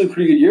year actually a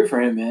pretty good year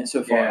for him, man,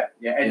 so far.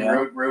 Yeah,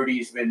 and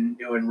Rudy's been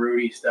doing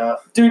Rudy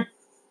stuff. Dude,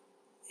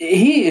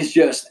 he is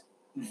just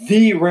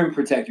the rim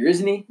protector,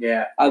 isn't he?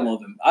 Yeah. I love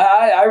him.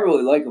 I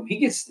really like him. He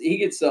gets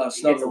snubbed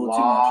a little too much.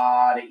 A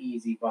lot of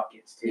easy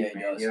buckets too, man.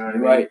 He does. You know what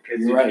I mean?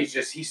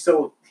 Because he's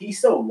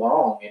he's so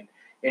long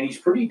and he's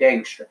pretty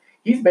dang strong.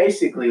 He's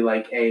basically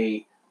like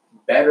a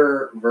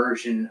better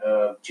version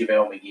of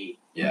JaVale McGee.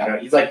 Yeah.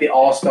 He's like the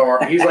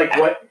all-star. He's like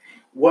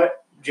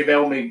what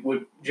JaVale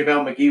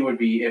McGee would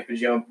be if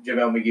JaVale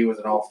McGee was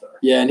an all-star.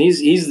 Yeah, and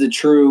he's the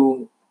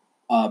true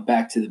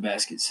back to the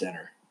basket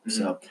center. Mm-hmm.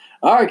 So,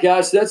 all right,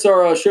 guys, that's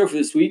our show for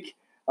this week.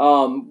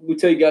 We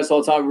tell you guys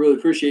all the time, we really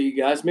appreciate you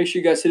guys. Make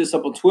sure you guys hit us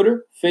up on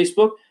Twitter,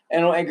 Facebook,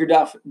 and on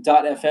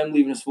Anchor.fm,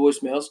 leaving us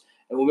voicemails,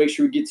 and we'll make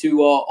sure we get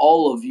to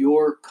all of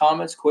your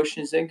comments,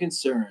 questions, and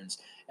concerns.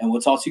 And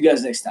we'll talk to you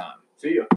guys next time. See you.